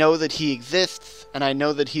 I know that he exists, and I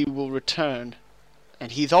know that he will return.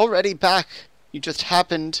 And he's already back. You just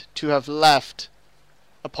happened to have left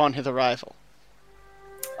upon his arrival.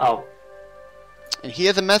 Oh. And he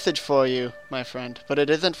has a message for you, my friend, but it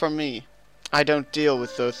isn't from me. I don't deal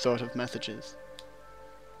with those sort of messages.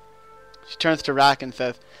 She turns to Rack and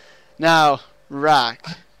says, now, Rack,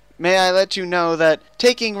 may I let you know that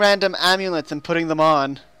taking random amulets and putting them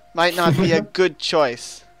on might not be a good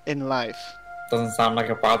choice in life. Doesn't sound like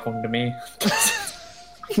a problem to me.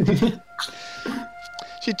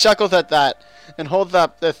 She chuckles at that and holds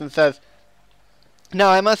up this and says, now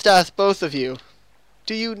I must ask both of you,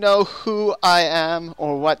 do you know who I am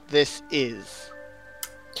or what this is?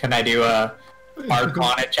 Can I do a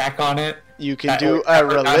Arcana check on it? You can do a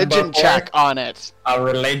religion check on it. A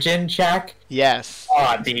religion check? Yes.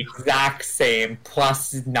 Oh, the exact same,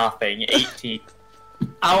 plus nothing, 18.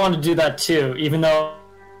 I want to do that too, even though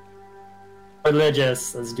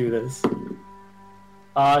religious. Let's do this.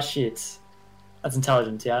 Ah, shit. That's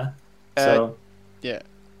intelligence, yeah? So. Yeah.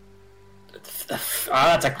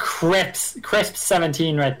 That's a crisp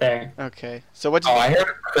 17 right there. Okay. So what? Oh, I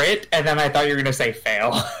heard crit, and then I thought you were gonna say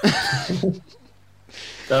fail.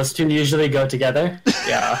 Those two usually go together.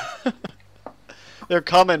 Yeah. They're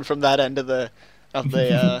coming from that end of the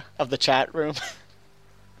chat room.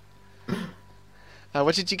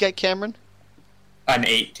 What did you get, Cameron? An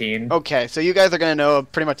 18. Okay, so you guys are gonna know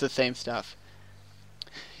pretty much the same stuff.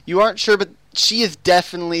 You aren't sure, but she is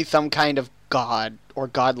definitely some kind of god or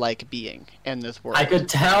godlike being in this world. I could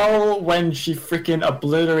tell when she freaking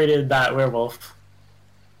obliterated that werewolf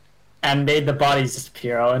and made the bodies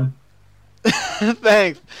disappear, Owen.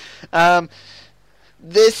 Thanks.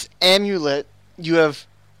 This amulet you have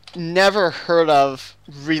never heard of,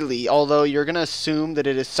 really, although you're going to assume that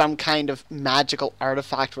it is some kind of magical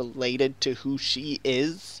artifact related to who she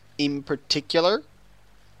is in particular.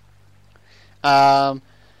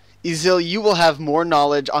 Izil, you will have more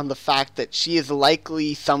knowledge on the fact that she is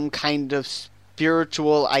likely some kind of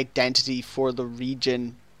spiritual identity for the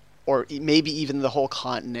region, or maybe even the whole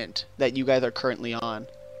continent that you guys are currently on.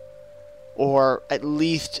 Or at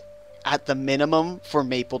least, at the minimum, for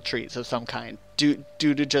maple trees of some kind, due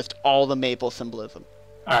to just all the maple symbolism.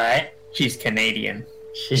 Alright. She's Canadian.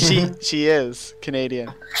 She is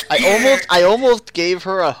Canadian. I almost gave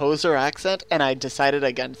her a Hoser accent, and I decided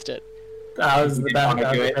against it. That was You the didn't best.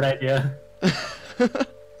 wanna do That was a it?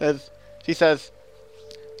 good idea. She says,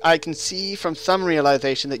 I can see from some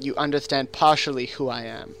realization that you understand partially who I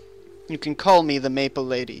am. You can call me the Maple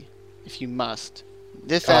Lady, if you must.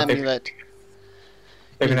 This amulet...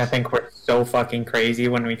 They're gonna think we're so fucking crazy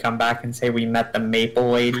when we come back and say we met the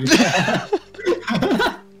Maple Lady.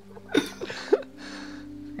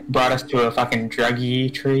 Brought us to a fucking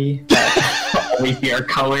druggy tree that we hear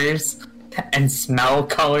colors and smell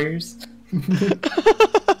colors.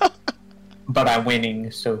 But I'm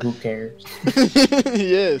winning, so who cares?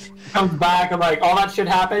 Yes. Comes back, I'm like, all that shit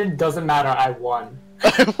happened, doesn't matter, I won.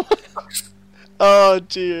 Oh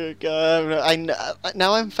dear God!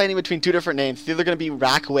 Now I'm fighting between two different names. It's either gonna be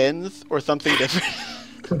Rack wins or something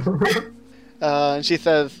different. And she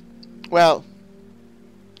says, "Well,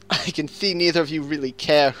 I can see neither of you really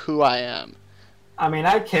care who I am." I mean,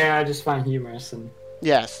 I care. I just find humorous and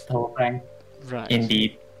Yes. the whole thing. Right.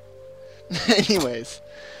 Indeed. Anyways,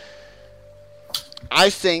 I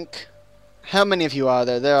think. How many of you are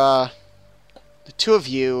there? There are the two of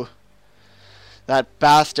you. That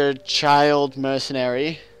bastard child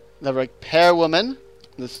mercenary, the repair woman,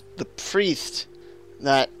 the priest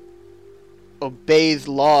that obeys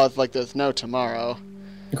laws like there's no tomorrow,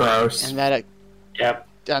 Gross. and that Yep.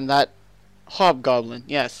 hobgoblin.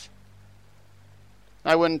 Yes,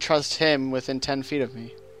 I wouldn't trust him within 10 feet of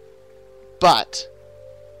me. But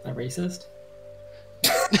That racist?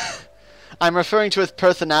 I'm referring to his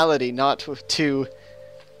personality, not to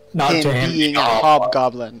Not him to him being a Oh.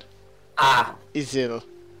 hobgoblin. Ah, Izil.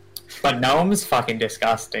 but gnome's fucking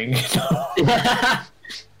disgusting.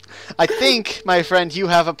 I think, my friend, you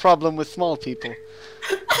have a problem with small people.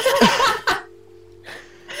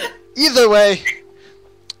 Either way,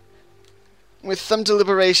 with some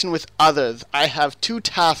deliberation with others, I have two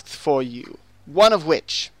tasks for you. One of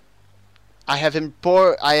which, I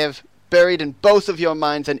have buried in both of your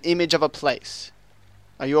minds an image of a place.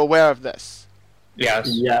 Are you aware of this? Yes.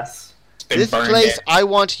 Yes. It's been This burned place, in. I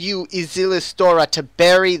want you, Izilistora, to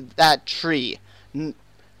bury that tree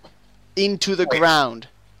into the Wait. ground.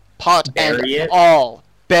 Pot and Bury it? all.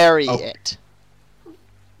 Bury Oh. it.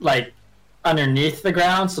 Like, underneath the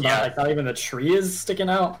ground, so Yeah. that like not even the tree is sticking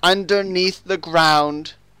out. Underneath the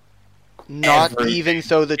ground, not Everything. even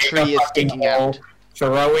so the Dig a tree is fucking sticking hole, out.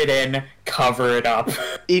 Throw it in, cover it up.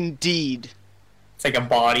 Indeed. It's like a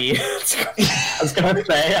body.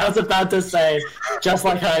 I was about to say, just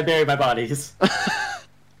like how I bury my bodies.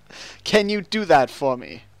 Can you do that for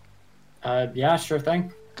me? Yeah, sure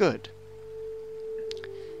thing. Good.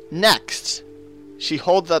 Next, she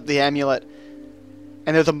holds up the amulet,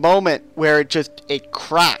 and there's a moment where it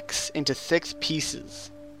cracks into 6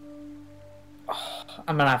 pieces.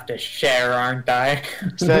 I'm gonna have to share, aren't I?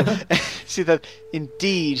 So, she said,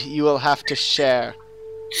 "Indeed, you will have to share."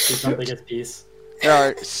 It's my biggest piece. There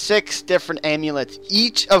are 6 different amulets,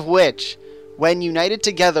 each of which, when united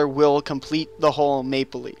together, will complete the whole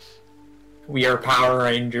Maple Leaf. We are Power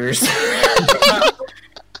Rangers.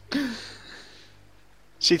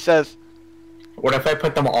 She says, What if I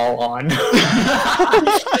put them all on?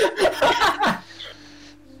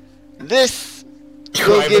 "This Do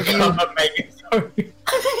will I give you." become a Megazord?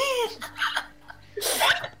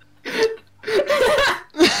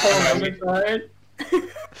 Oh my god.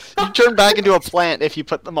 You turn back into a plant if you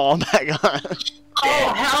put them all back on.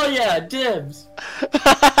 Oh hell yeah, dibs.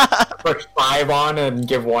 Put 5 on and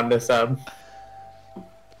give 1 to Seb.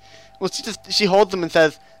 Well, she holds them and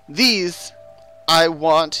says, "These I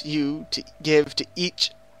want you to give to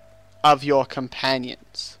each of your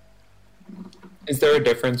companions." Is there a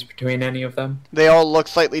difference between any of them? They all look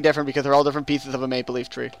slightly different because they're all different pieces of a maple leaf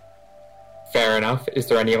tree. Fair enough. Is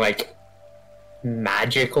there any, like,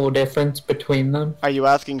 magical difference between them? Are you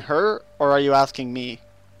asking her or are you asking me?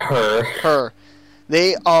 Her. Her.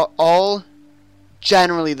 They are all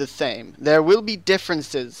generally the same. There will be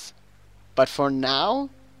differences, but for now,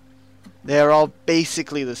 they are all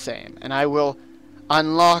basically the same, and I will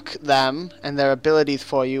unlock them and their abilities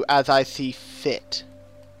for you as I see fit.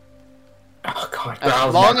 Oh god. As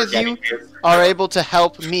Growl's long never as you getting this. are able to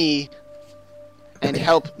help me and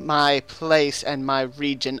help my place and my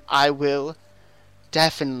region, I will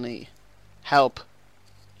definitely help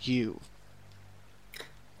you.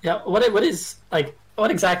 Yeah, what is like what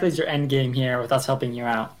exactly is your end game here with us helping you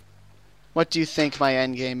out? What do you think my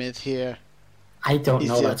endgame is here? I don't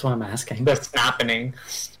know, Easy. that's what I'm asking. The snapping.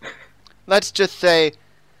 Let's just say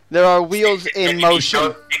there are wheels in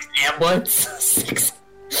motion. 6 amulets. 6.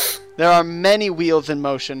 There are many wheels in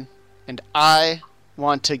motion, and I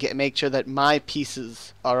want to make sure that my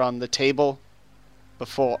pieces are on the table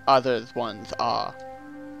before others' ones are.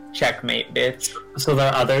 Checkmate, bitch. So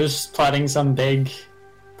there are others plotting some big,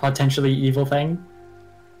 potentially evil thing?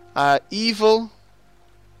 Evil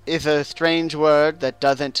is a strange word that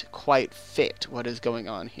doesn't quite fit what is going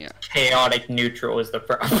on here. Chaotic neutral is the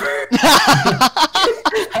proper.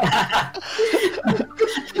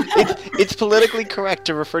 It's politically correct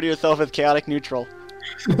to refer to yourself as chaotic neutral.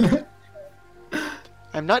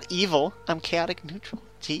 I'm not evil, I'm chaotic neutral.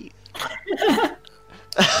 Jeez.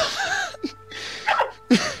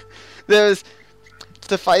 There's,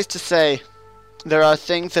 suffice to say, there are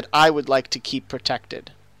things that I would like to keep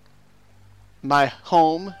protected. My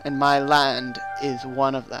home and my land is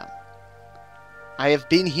one of them. I have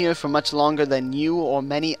been here for much longer than you or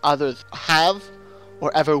many others have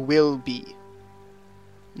or ever will be.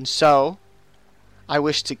 And so, I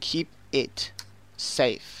wish to keep it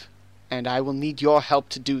safe, and I will need your help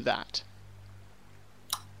to do that.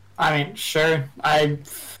 I mean, sure. I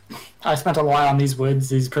spent a while in these woods.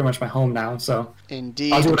 These is pretty much my home now, so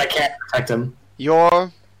Indeed. I'll do what I can to protect him.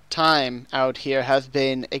 Your time out here has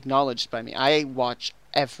been acknowledged by me. I watch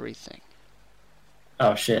everything.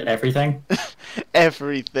 Oh shit, everything?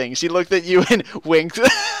 Everything. She looked at you and winked.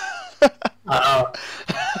 Uh-oh.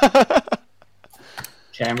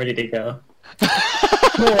 Okay, I'm ready to go.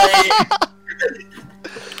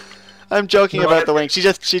 I'm joking about the wink. She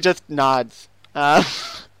just nods.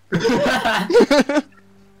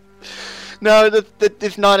 No,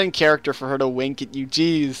 it's not in character for her to wink at you.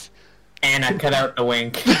 Jeez. Anna, cut out the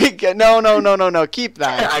wink. No. Keep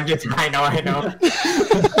that. I know.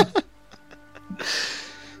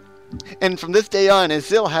 And from this day on,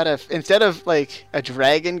 Azil had instead of like a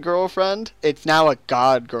dragon girlfriend, it's now a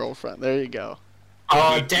god girlfriend. There you go.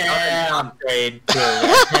 Oh, damn! Upgrade to a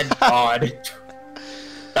redhead god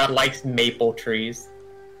that likes maple trees.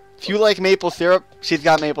 If you like maple syrup, she's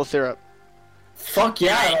got maple syrup. Fuck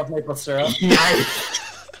yeah, I love maple syrup.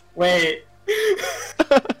 Nice. Wait.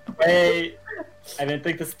 I didn't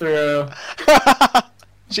think this through.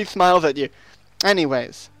 She smiles at you.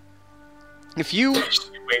 Anyways, if you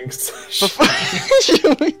Winks.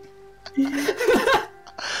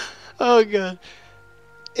 Oh god.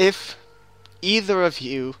 If either of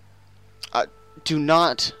you do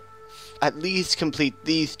not at least complete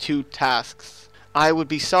these 2 tasks, I would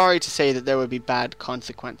be sorry to say that there would be bad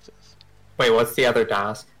consequences. Wait, what's the other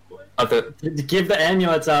task? To give the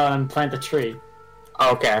amulets out and plant the tree.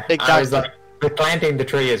 Okay. Exactly. I was like, but planting the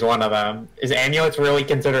tree is one of them. Is amulets really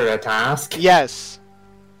considered a task? Yes,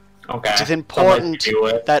 Okay. it's important So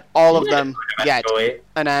let's do it. that all of them get Eventually.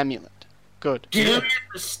 an amulet. Good. Give me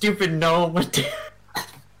the stupid gnome.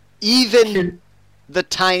 Even the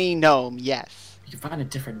tiny gnome, yes. You can find a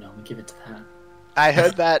different gnome and give it to that. I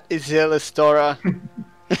heard that, Isilistora.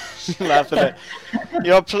 Laugh at it.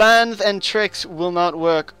 Your plans and tricks will not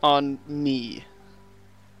work on me.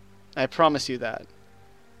 I promise you that.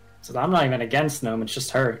 So I'm not even against gnome, it's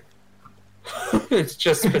just her. It's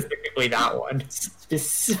just specifically that one.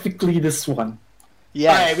 Specifically this one.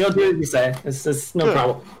 Yes. Alright, we'll do what you say. It's no Good.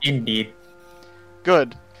 problem. Indeed.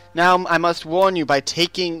 Good. Now I must warn you, by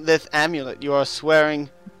taking this amulet, you are swearing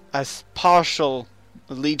a partial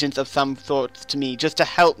allegiance of some sort to me, just to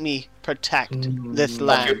help me protect this You were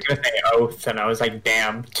land. gonna say oath, and I was like,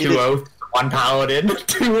 damn, It 2 is- oaths, 1 paladin.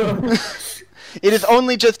 2 oaths. It is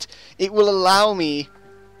only just, it'll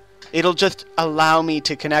just allow me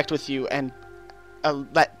to connect with you and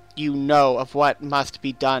let you know of what must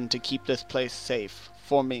be done to keep this place safe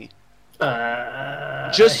for me.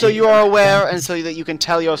 Just so you are aware, and so that you can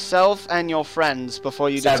tell yourself and your friends before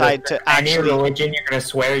you decide to Any actually... religion you're gonna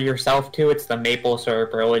swear yourself to, it's the maple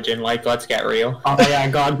syrup religion. Like, let's get real. Oh yeah,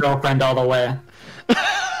 god girlfriend all the way.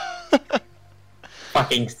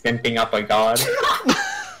 Fucking simping up a god.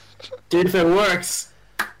 Dude, if it works,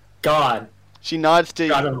 God. She nods to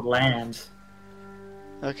God you. of the land.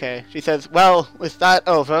 Okay. She says, well, with that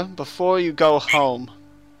over, before you go home,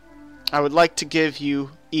 I would like to give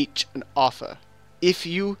you each an offer. If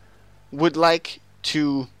you would like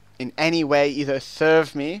to, in any way, either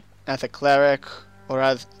serve me as a cleric or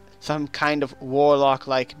as some kind of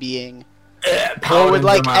warlock-like being, or would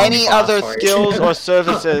like any other skills or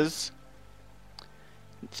services,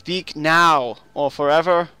 speak now or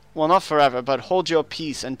forever. Well, not forever, but hold your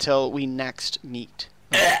peace until we next meet.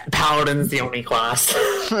 Paladin's the only class.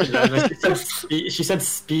 She said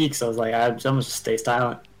speak, so I was like, I'm gonna just stay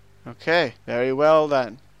silent. Okay, very well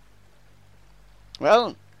then.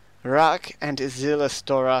 Well, Rak and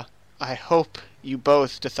Isilistora, I hope you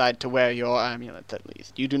both decide to wear your amulets at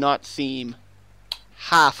least. You do not seem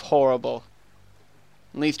half horrible.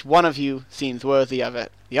 At least one of you seems worthy of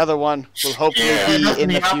it. The other one will hopefully be in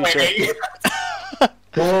the future.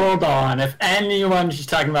 Hold on, if anyone she's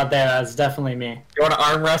talking about there, that's definitely me. You want to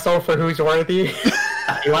arm wrestle for who's worthy?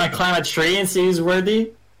 You want to climb a tree and see who's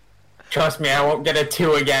worthy? Trust me, I won't get a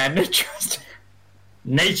 2 again. Trust.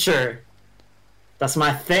 Nature. That's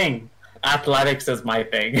my thing. Athletics is my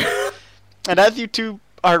thing. And as you two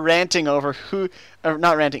are ranting over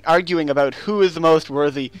arguing about who is the most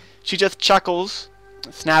worthy, she just chuckles,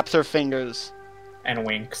 snaps her fingers, And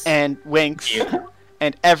winks. and winks,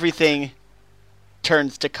 and everything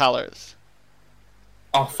turns to colors.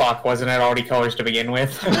 Oh fuck, wasn't it already colors to begin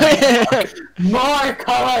with? More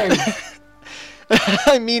colors!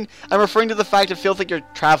 I mean, I'm referring to the fact it feels like you're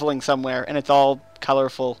traveling somewhere and it's all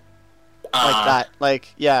colorful. like that.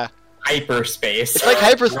 Like, yeah. Hyperspace. It's like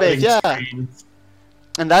hyperspace, yeah. Trains.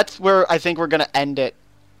 And that's where I think we're going to end it.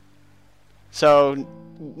 So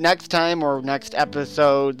next time or next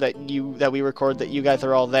episode that we record that you guys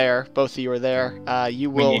are all there, both of you are there, you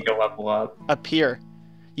We will need to level up. appear.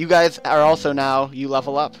 You guys are also now, you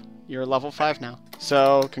level up. You're level 5 now.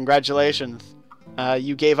 So congratulations.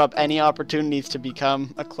 You gave up any opportunities to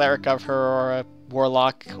become a cleric of her or a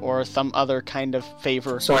warlock or some other kind of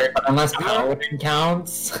favor. Sorry, but unless paladin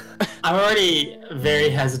counts. I'm already very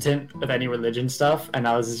hesitant with any religion stuff, and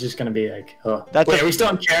I was just gonna be like, oh. That's Wait, a- are we still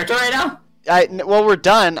in character right now? Well, we're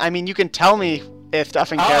done. I mean, you can tell me if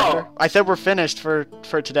stuff in Oh. character. I said we're finished for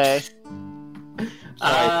today.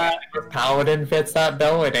 If paladin fits that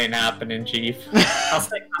bill, it ain't happening, Chief. I'll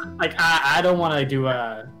say, like, I don't want to do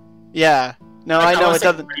a. Yeah. No, Like, I know wanna it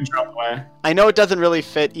say doesn't. ranger all the way. I know it doesn't really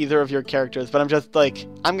fit either of your characters, but I'm just like,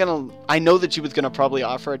 I know that she was gonna probably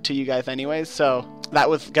offer it to you guys anyways, so that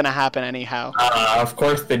was gonna happen anyhow. Of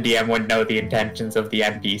course, the DM would know the intentions of the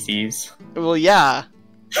NPCs. Well, yeah.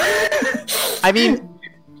 I mean,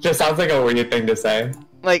 Just sounds like a weird thing to say.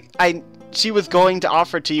 like, she was going to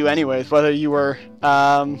offer it to you anyways, whether you were,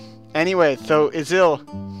 anyway, so Izil,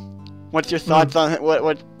 what's your thoughts on it?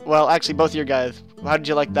 Well, actually, both of you guys, how did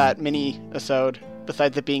you like that mini-episode,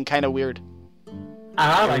 besides it being kind of weird?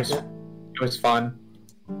 I It like was, it. it was fun.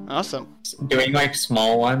 Awesome. Doing like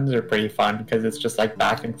small ones are pretty fun because it's just like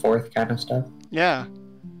back and forth kind of stuff. Yeah.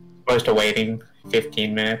 Opposed to waiting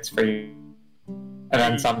 15 minutes for you. And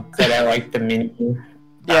then some that I like the mini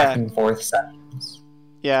back and forth sessions.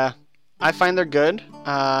 Yeah. I find they're good.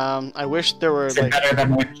 I wish there were, Is it like... better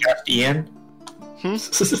than with just Ian?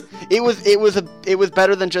 It was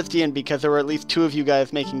better than just Ian because there were at least 2 of you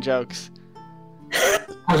guys making jokes.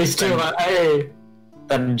 At least two. Hey.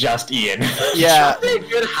 Than just Ian. Yeah. I think a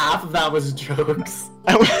good half of that was jokes.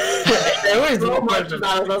 There was So no much of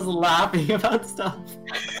that was us laughing about stuff.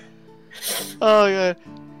 Oh yeah.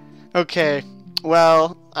 Okay.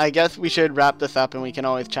 Well, I guess we should wrap this up, and we can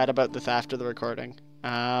always chat about this after the recording.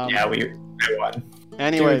 Yeah, I won.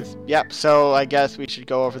 Anyways, yep. So I guess we should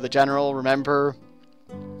go over the general. Remember,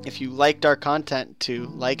 if you liked our content, to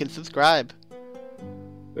like and subscribe.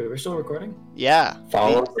 Wait, we're still recording? Yeah.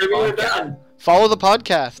 Follow We're the podcast. done. Follow the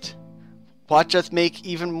podcast. Watch us make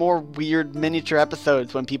even more weird miniature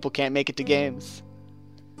episodes when people can't make it to games.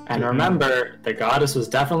 And remember, the goddess was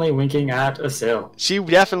definitely winking at Asil. She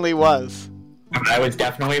definitely was. I was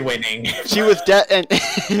definitely winning. She was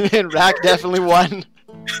and Rack definitely won.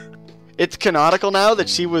 It's canonical now that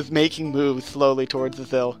she was making moves slowly towards the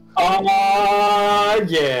hill. Oh,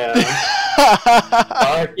 yeah.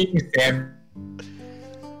 Fucking Sam.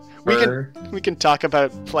 We can talk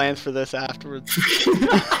about plans for this afterwards.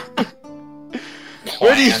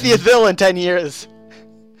 Where do you see Azil in 10 years?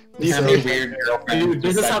 These Have are- a weird girlfriend. Dude,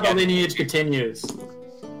 this is how the lineage continues.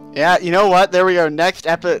 Yeah, you know what? There we go. Next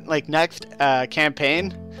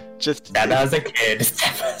campaign. Just Step as a kid.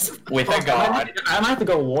 With a god. I might have to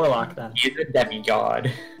go Warlock then. He's a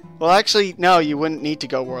demigod. well, actually, no. You wouldn't need to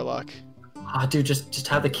go Warlock. Ah, dude, just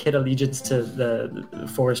have the kid allegiance to the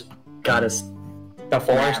forest goddess. The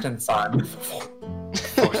forest and sun.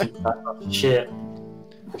 Shit.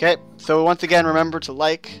 Okay. So once again, remember to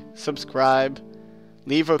like, subscribe,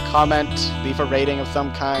 leave a comment, leave a rating of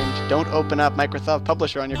some kind. Don't open up Microsoft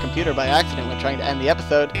Publisher on your computer by accident when trying to end the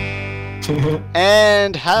episode.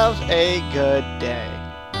 And have a good day.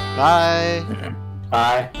 Bye.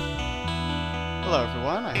 Bye. Hello,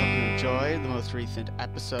 everyone. I hope you enjoyed the most recent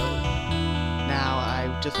episode. Now,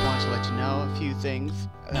 I just want to let you know a few things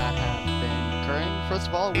that have been occurring. First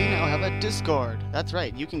of all, we now have a Discord. That's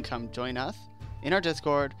right. You can come join us in our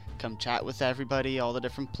Discord. Come chat with everybody, all the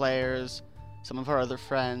different players, some of our other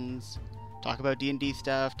friends. Talk about D&D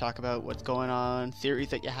stuff. Talk about what's going on, theories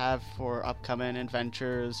that you have for upcoming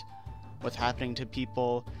adventures, what's happening to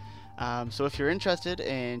people. So if you're interested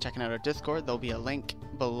in checking out our Discord, there'll be a link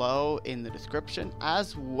below in the description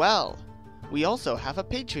as well. We also have a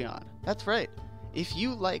Patreon. That's right. If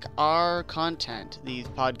you like our content, these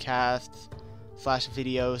podcasts /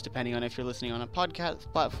 videos, depending on if you're listening on a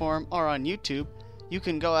podcast platform or on YouTube, you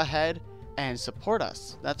can go ahead and support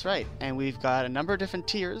us. That's right. And we've got a number of different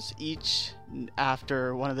tiers, each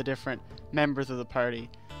after one of the different members of the party.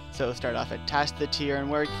 So start off at Tash the tier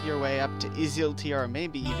and work your way up to Izil tier, or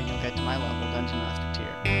maybe even you'll get to my level, Dungeon Master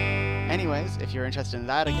tier. Anyways, if you're interested in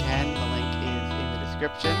that, again, the link is in the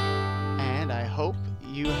description. And I hope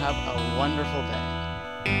you have a wonderful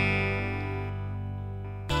day.